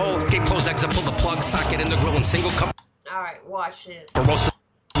 pothole, escape, close, exit, pull the plug, socket in the grill, and single cup. Alright, watch this. Roast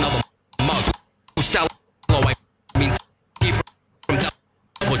another mug. Bustello, I mean D from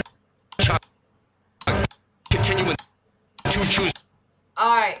double chug. Continuing to choose.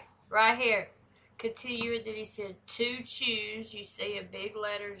 Alright, right here. Continuing, then he said to choose. You see in big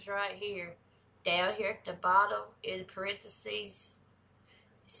letters right here. Down here at the bottom in parentheses.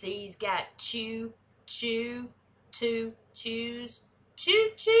 See, he's got to choose, choo.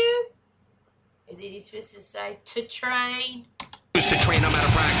 And then he's supposed to say to train. Choose to train, I'm out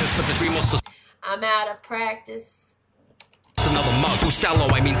of practice, but this remorse. I'm out of practice. Another mug.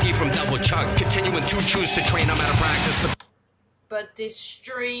 Bustello, I mean D from double chug. Continuing to choose to train, I'm out of practice, but this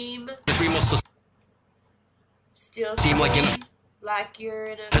stream. This remorse still seem like you're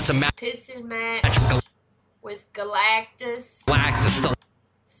in a pissing match with Galactus.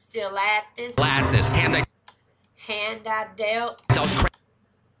 Still at this. Hand I dealt.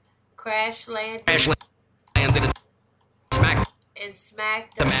 Crash landed. And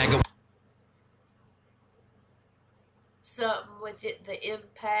smacked the maggot. Something with it, the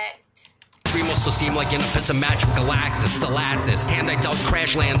impact. Remo still seem like in a piss of match with Galactus, the lattice. Hand I dealt,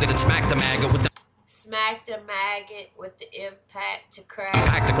 crash landed, and smacked the maggot with the. Smacked a maggot with the impact to crash.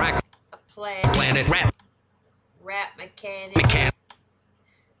 Impact to crack. A planet. Rat mechanic.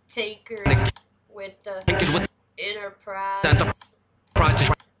 Tinker with the Enterprise.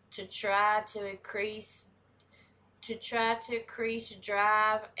 To try to increase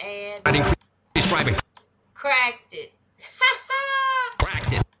drive and increase driving. Cracked it.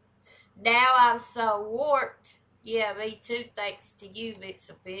 Cracked it. Now I'm so warped. Yeah, me too, thanks to you,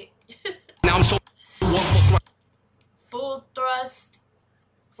 Mxlpct. Now I'm so full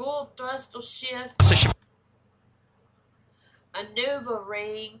thrustle shift. A Nuva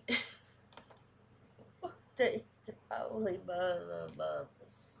ring. What the holy mother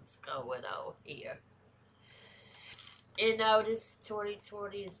is going on here? And notice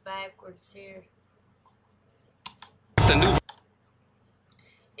 2020 is backwards here. The new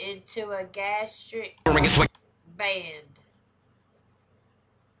into a gastric band.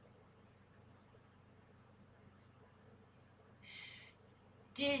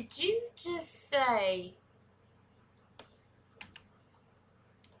 Did you just say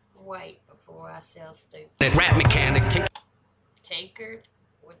Wait before I sell stupid. That rat mechanic Tinkered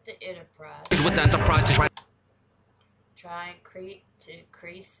with the enterprise. with the enterprise to try and to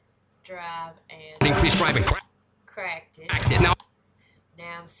increase drive and increase driving. Cracked it. Now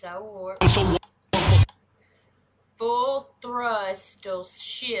I'm so warped. I'm so Full thrust will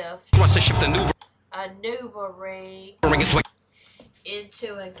shift. Thrust to shift a maneuver ring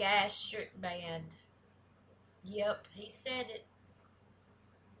into a gastric band. Yep, he said it.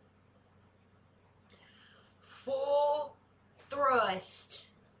 Full thrust.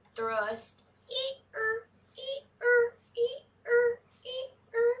 Thrust.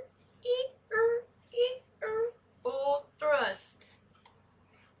 Full thrust.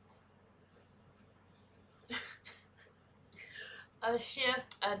 A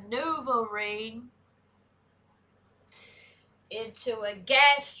shift a maneuver ring into a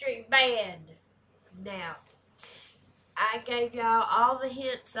gastric band. Now, I gave y'all all the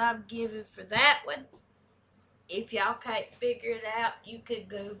hints I'm giving for that one. If y'all can't figure it out, you could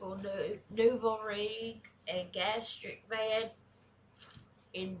Google maneuver ring and gastric band,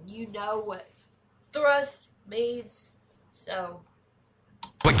 and you know what thrust means. So,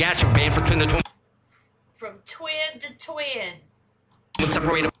 a gastric band from twin to twin. From twin to twin.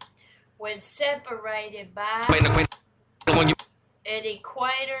 When separated by an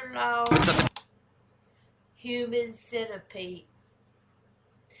equator long human centipede.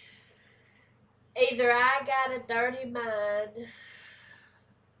 Either I got a dirty mind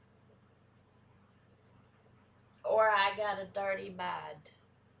or I got a dirty mind.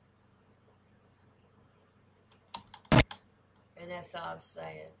 And that's all I'm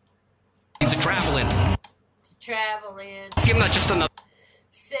saying. To travel in. See, I'm not just another.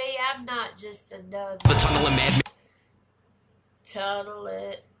 See, I'm not just another. The tunneling madman.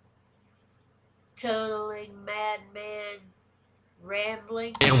 Tunneling madman.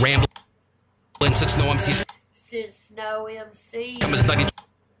 Rambling. And rambling. Since no MCs. Since no MC. Come as nutty.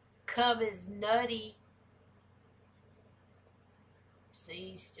 Come as nutty. See,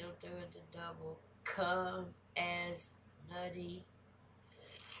 he's still doing the double. Come as nutty.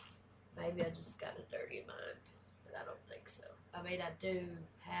 Maybe I just got a dirty mind, but I don't think so. I mean, I do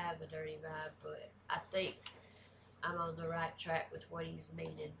have a dirty mind, but I think I'm on the right track with what he's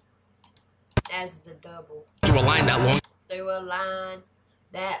meaning. As the double. Through a line that long. Through a line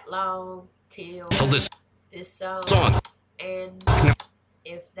that long till this song. And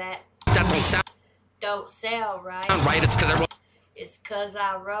if that don't sound right, it's cause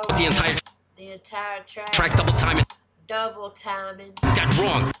I wrote the entire track double timing.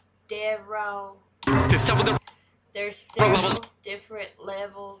 Dead wrong. There's several different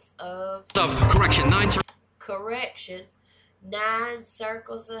levels of correction. 9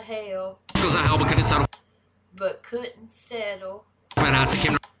 circles of hell. But couldn't settle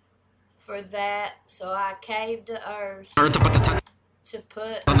for that, so I came to Earth to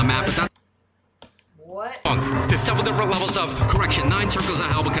put on the map. What? There's several different levels of correction. 9 circles of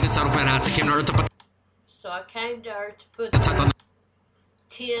hell, but couldn't settle for that. So I came to Earth to put the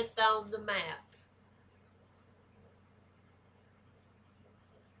 10th on the map.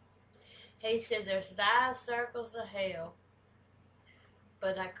 He said there's 9 circles of hell,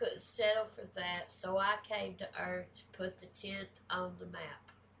 but I couldn't settle for that, so I came to Earth to put the 10th on the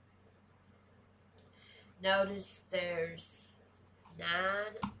map. Notice there's 9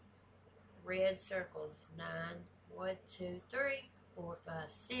 red circles. 9, 1, 2, 3, 4, 5,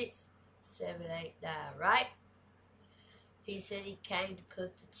 6, 7, 8, 9, right? He said he came to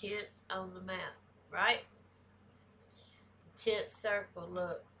put the 10th on the map, right? The 10th circle,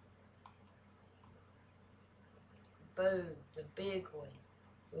 look. Boom, the big one,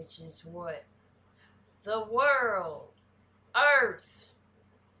 which is what? The world, Earth.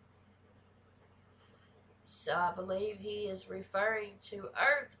 So I believe he is referring to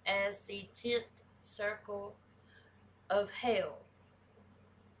Earth as the 10th circle of hell.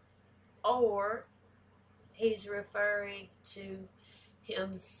 Or he's referring to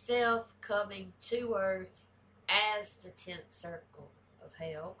himself coming to Earth as the 10th circle of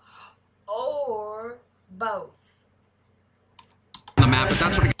hell. Or both. The map, but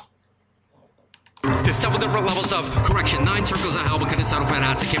that's what it There's several different levels of correction. 9 circles of hell, but couldn't settle for that.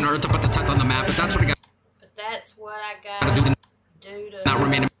 I came to Earth to put the 10th on the map, but that's what it got. But that's what I gotta do to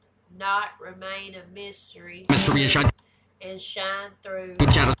not remain a mystery. Mystery and shine through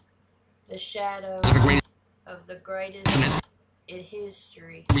the shadow of the greatest in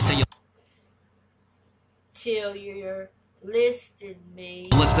history. Till you're listed me.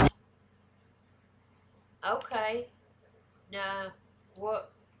 Okay. Now,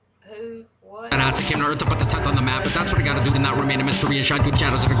 what Who? What? And I came to earth to put the 10th on the map, but that's what I gotta do to not remain a mystery and shine through the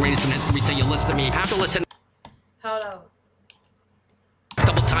shadows of the greatest in history till you listen to me. Have to listen. Hold on.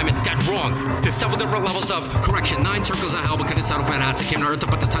 Double time and dead wrong. There's several different levels of correction. 9 circles of hell, but couldn't settle for an answer. Came to earth to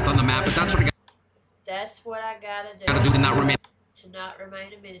put the 10th on the map, but that's what I That's what I gotta gotta do to not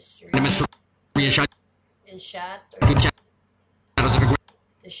remain a mystery. a mystery and shine And shine through through the shadows of the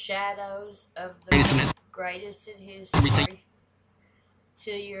the shadows of greatest in the history. greatest in history.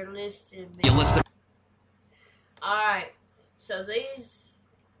 Till you're listening to You me. listen. Alright. So these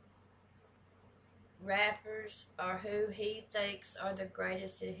rappers are who he thinks are the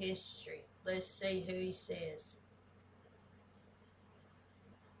greatest in history. Let's see who he says.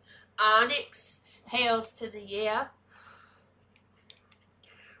 Onyx, Hells to the Yeah.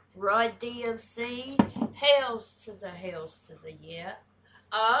 Run DMC, Hells to the Yeah.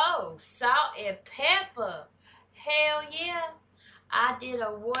 Oh, Salt and Pepper, hell yeah. I did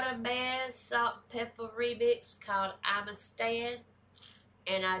a Waterman Salt and Pepper remix called I'm a Stan.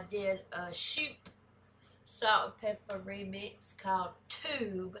 And I did a Shoot Salt and Pepper remix called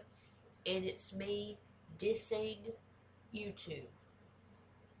Tube. And it's me dissing YouTube.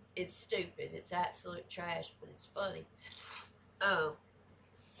 It's stupid. It's absolute trash, but it's funny. Oh.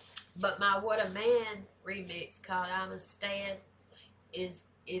 But my What a Man remix called I'm a Stan is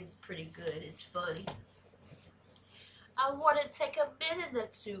pretty good. It's funny. I want to take a minute or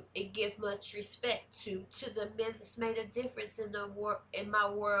two and give much respect to the men that's made a difference in my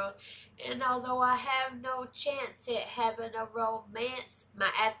world. And although I have no chance at having a romance,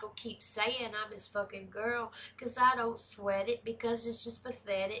 my ass gonna keep saying I'm his fucking girl, cause I don't sweat it, because it's just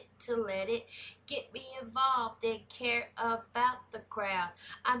pathetic to let it get me involved and care about the crowd.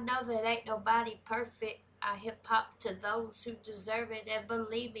 I know that ain't nobody perfect. I hip hop to those who deserve it, and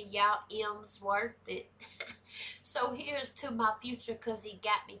believe me, y'all, M's worth it. So here's to my future, cause he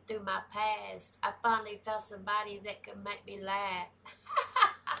got me through my past. I finally found somebody that can make me laugh.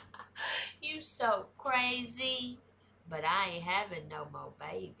 You so crazy, but I ain't having no more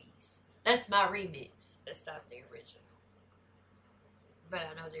babies. That's my remix. That's not the original, but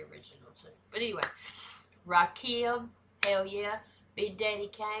I know the original too. But anyway, Rakim, hell yeah. Big Daddy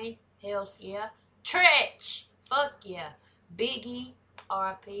Kane, hell yeah. Tretch, fuck yeah. Biggie,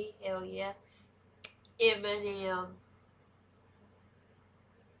 RP, hell yeah. Eminem,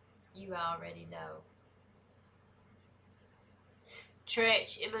 you already know.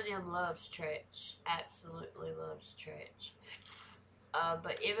 Tretch, Eminem loves Tretch, absolutely loves Tretch.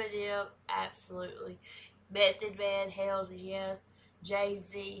 But Eminem, absolutely. Method Man, hell yeah.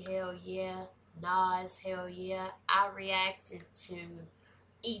 Jay-Z, hell yeah. Nas, hell yeah. I reacted to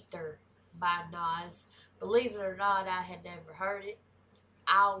Ether by Nas. Believe it or not, I had never heard it.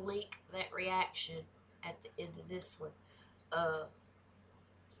 I'll link that reaction at the end of this one.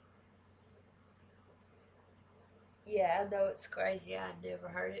 Yeah, I know it's crazy. I never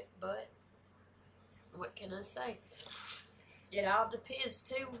heard it, but what can I say? It all depends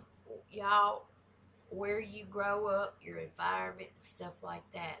too, y'all, where you grow up, your environment, and stuff like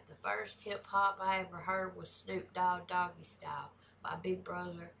that. The first hip hop I ever heard was Snoop Dogg Doggy Style. My big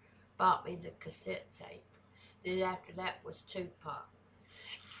brother bought me the cassette tape. Then after that was Tupac.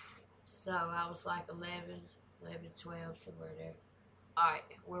 So I was like 11, 12, somewhere there. Alright,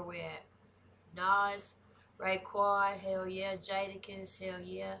 where we at? Nas, Raekwon, hell yeah. Jadakiss, hell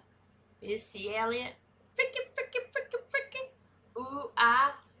yeah. Missy Elliott, freaking. Ooh,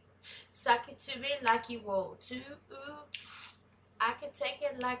 I suck it to me like you want to. Ooh, I can take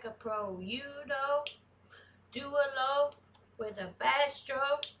it like a pro, you know. Do a low with a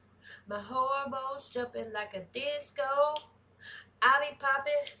backstroke. My hormones jumping like a disco. I be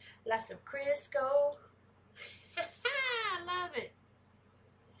popping like some Crisco. I love it.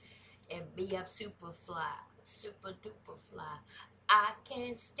 And me, I'm super fly, super duper fly. I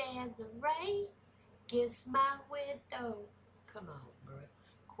can't stand the rain against my window. Come on, bro.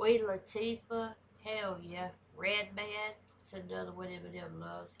 Queen Latifah, hell yeah. Redman, it's another one Eminem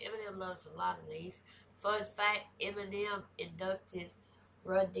loves. Eminem loves a lot of these. Fun fact, Eminem inducted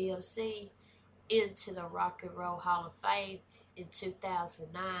Run DMC into the Rock and Roll Hall of Fame in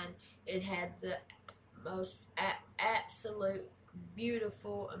 2009 and had the most absolute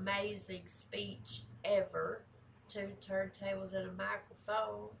beautiful, amazing speech ever. 2 turntables and a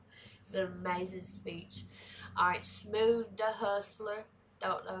microphone. It's an amazing speech. Alright, Smooth the Hustler.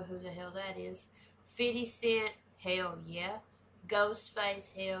 Don't know who the hell that is. 50 Cent, hell yeah.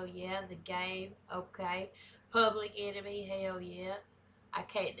 Ghostface, hell yeah. The Game, okay. Public Enemy, hell yeah. I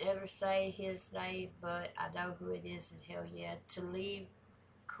can't ever say his name, but I know who it is, and hell yeah. Talib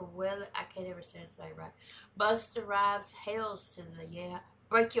Kweli, I can't ever say his name right. Busta Rhymes, hells to the yeah.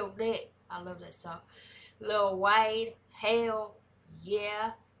 Break Your Neck. I love that song. Lil Wayne, Hell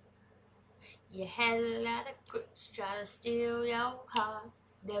Yeah. You had a lot of crooks trying to steal your heart.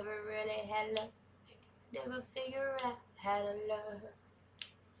 Never really had love. Never figure out how to love.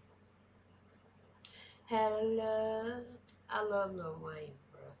 How to love. I love Lil Wayne,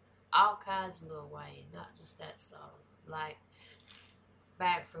 bro. All kinds of Lil Wayne, not just that song. Like,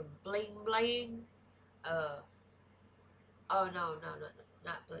 back from Bling Bling. Oh, no,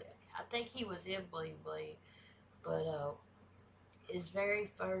 not Bling. I think he was in Bling Bling. But, his very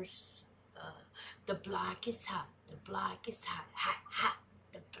first, the block is hot. The block is hot. Hot, hot.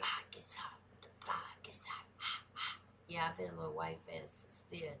 The block is hot. The block is hot. Hot, hot. Yeah, I've been a Lil Wayne fan since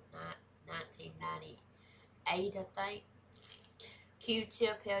then. 1998, I think.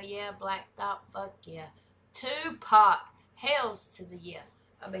 Q-Tip, hell yeah. Black Thought, fuck yeah. Tupac, hells to the yeah.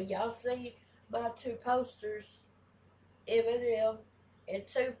 I mean, y'all see my two posters, Eminem and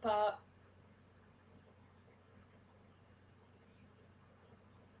Tupac.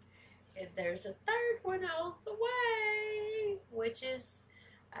 And there's a third one on the way, which is,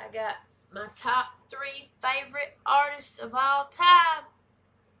 I got my top 3 favorite artists of all time.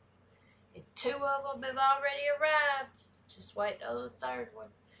 And 2 of them have already arrived. Just wait on the third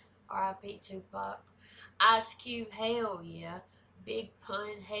one. R.I.P. Tupac. Ice Cube, hell yeah. Big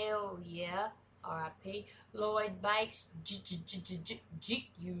Pun, hell yeah. R.I.P. Lloyd Banks, G-Unit,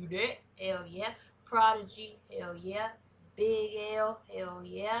 hell yeah. Prodigy, hell yeah. Big L, hell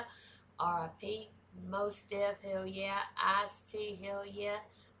yeah. R.I.P. Mos Def, hell yeah. Ice-T, hell yeah.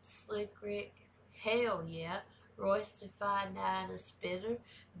 Slick Rick, hell yeah. Royce da 5'9", a spitter.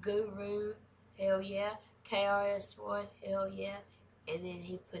 Guru, hell yeah. KRS-One, hell yeah. And then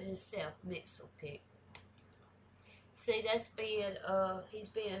he put himself, Mxlpct. See, that's being, he's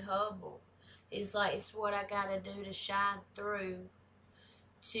being humble. He's like, it's what I gotta do to shine through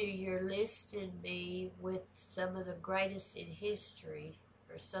to your listing me with some of the greatest in history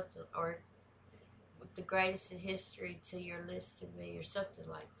or something, or with the greatest in history to your listing me or something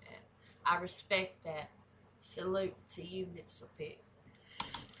like that. I respect that. Salute to you, Mxlpct.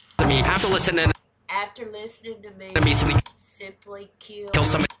 After listening to me, simply kill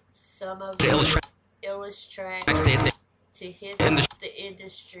some of the illest tracks to hit the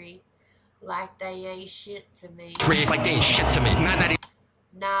industry like they ain't shit to me. Like they ain't shit to me.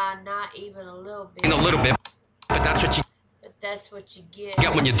 Nah, not even a little bit. In a little bit, but that's what you get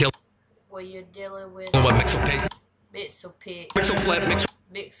when you're dealing with what Mxlpct.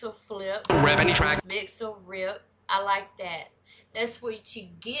 Mxlflip, Rip any track. Mxlrip. I like that. That's what you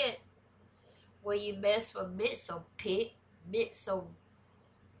get when you mess with Mxlpct, Mxlflip,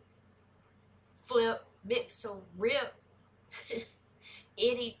 Mxlrip.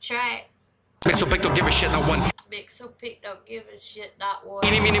 Any track. Mxlpct don't give a shit, not one. Mxlpct don't give a shit, not one.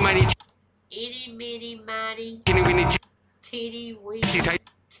 Eeny, meeny, miny. Eeny, meeny, miny. Teeny, weeny, teeny, weeny.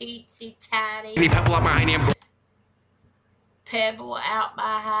 Teensy, tiny. Any pebble out my hiney. Pebble out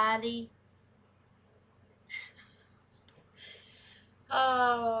my hiney.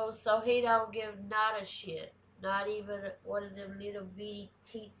 Oh, so he don't give not a shit. Not even one of them little bitty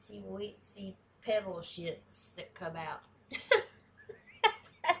teensy weensy pebble shits that come out.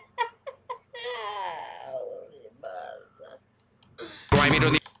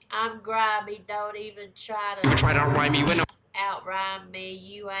 I'm grimy, don't even try to outrhyme me when outrhyme me.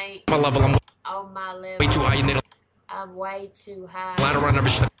 You ain't my level, I'm on my level. way too high, you need a I'm way too high. ladder on every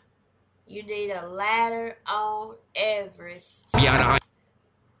shit. You need a ladder on Everest. Be out of eye.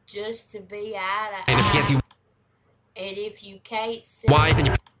 Just to be out of And if you can't see and if you can't see why, then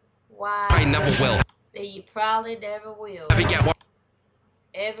you probably never will. Then you probably never will. Ever get what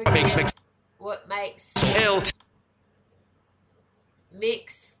makes what makes so ill.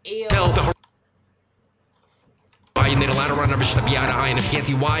 Mix ill. Tell the why you need a ladder on every shit to be out of eye, and if you can't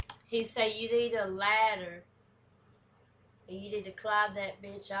see why. He said you need a ladder. And you need to climb that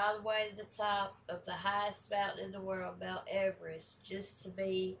bitch all the way to the top of the highest mountain in the world, Mount Everest, just to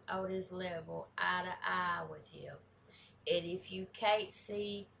be on his level, eye to eye with him. And if you can't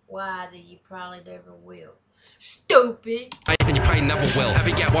see why, then you probably never will. Stupid. Then you probably never will.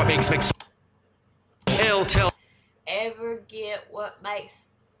 Ever get what makes so ill till. Ever get what makes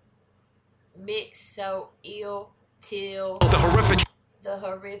Mix so ill till the horrific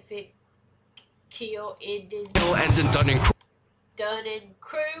kill ended. Kill ended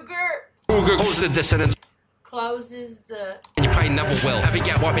Dunning-Kruger closes the dissonance. Closes the. And you probably never will. Ever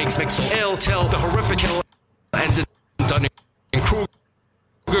get what makes so ill till the horrific kill ended Dunning-Kruger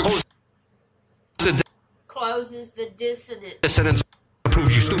closes the dissonance. Dissonance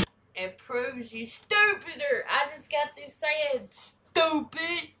proves you stupid. And proves you stupider. I just got through saying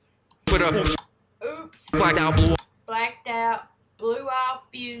Stupid. Put up. Oops. Blacked out, blew off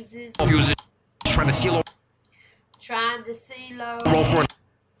fuses. fuses. Trying to seal Trying to seal roll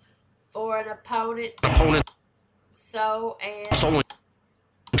for an opponent. So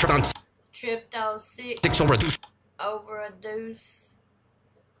tripped on six over a deuce.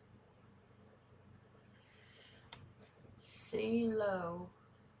 CeeLo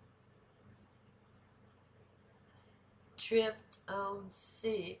tripped on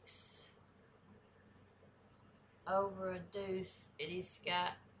six over a deuce, and he's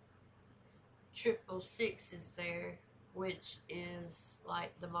got triple sixes there, which is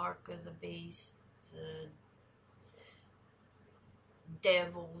like the mark of the beast, the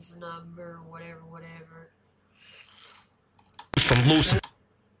devil's number, whatever. From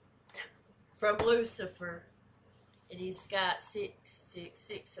Lucifer. And he's got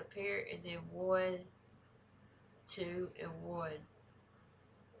 6 up here, and then 1, 2, and 1.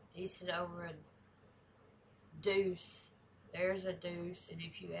 He said over a deuce. There's a deuce, and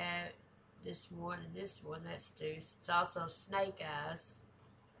if you add this one and this one, that's deuce. It's also snake eyes.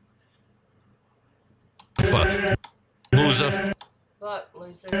 Fuck. Loser. Fuck,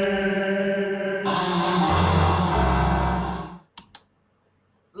 loser.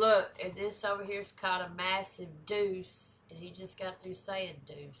 Look, and this over here is called a massive deuce, and he just got through saying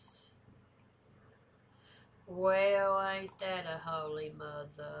deuce. Well, ain't that a holy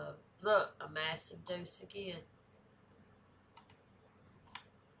mother? Look, a massive deuce again.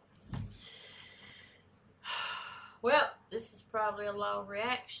 Well, this is probably a low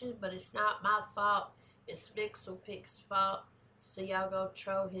reaction, but it's not my fault. It's Mxlpct's fault. So y'all go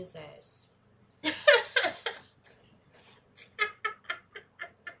troll his ass.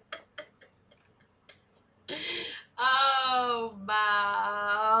 Oh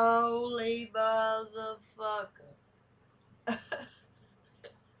my holy motherfucker.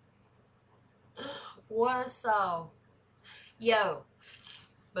 What a song. Yo.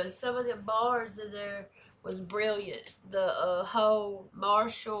 But some of the bars in there was brilliant. The whole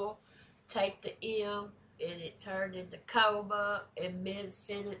Marshall take the M and it turned into coma and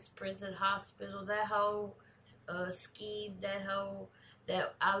mid-sentence prison hospital. That whole scheme, that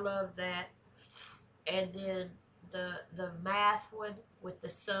I love that. And then the math one with the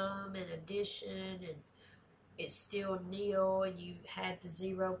sum and addition, and it's still nil, and you had the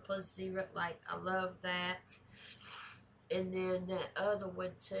 0 plus 0. Like, I love that. And then that other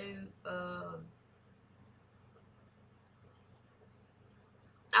one too.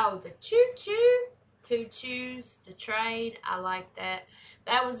 Oh, the choo-choo. Two chews, the train. I like that.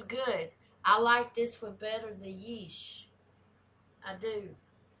 That was good. I like this one better than Yeesh. I do.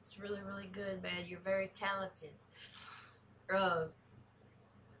 It's really, really good, man. You're very talented. I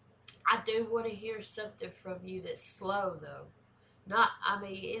do want to hear something from you that's slow, though. I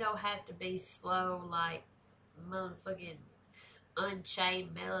mean, it don't have to be slow like motherfucking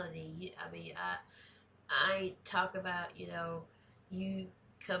Unchained Melody. I mean, I ain't talk about, you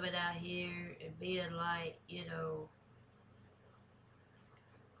coming out here and being like,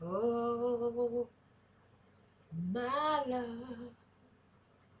 oh, my love,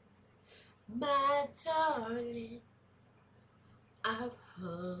 my darling, I've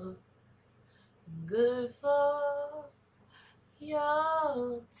hung good for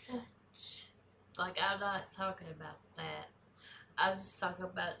your touch. Like, I'm not talking about that. I'm just talking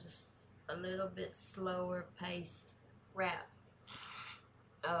about just a little bit slower paced rap.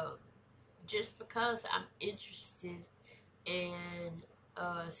 Just because I'm interested in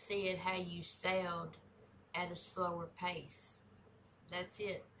seeing how you sound at a slower pace. That's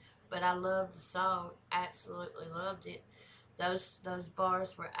it. But I love the song. Absolutely loved it. Those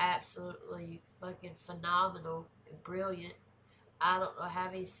bars were absolutely fucking phenomenal and brilliant. I don't know how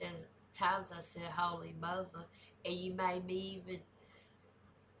many times I said holy mother, and you made me even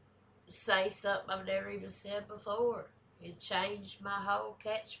say something I've never even said before. It changed my whole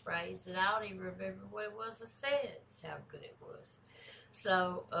catchphrase, and I don't even remember what it was I said. That's how good it was.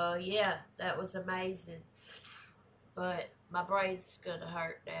 So, yeah, that was amazing. But my brain's gonna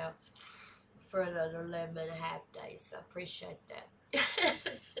hurt now for another 11 and a half days, so I appreciate that.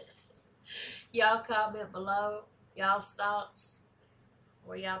 Y'all comment below y'all's thoughts,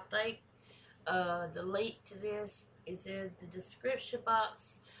 what y'all think. The link to this is in the description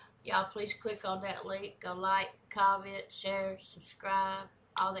box. Y'all please click on that link. Go like, comment, share, subscribe,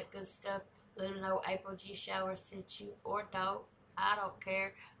 all that good stuff. Let them know April G. Shower sent you, or don't. I don't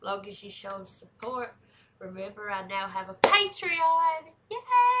care. Long as you show support. Remember, I now have a Patreon.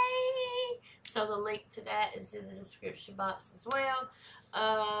 Yay! So the link to that is in the description box as well.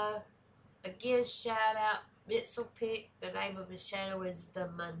 Again, again, shout out Mxlpct. The name of his channel is the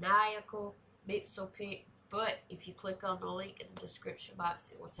Maniacal Mxlpct. But if you click on the link in the description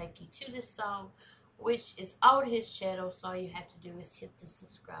box, it will take you to this song, which is on his channel. So all you have to do is hit the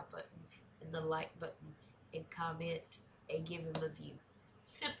subscribe button and the like button and comment and give him a view.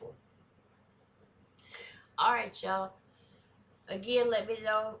 Simple. Alright, y'all. Again, let me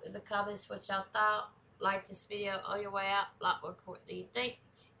know in the comments what y'all thought. Like this video on your way out. A lot more important than you think.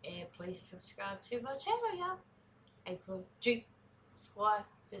 And please subscribe to my channel, y'all. April G. Squad.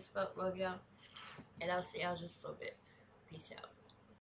 Fist bump. Love y'all. And I'll see y'all just a little bit. Peace out.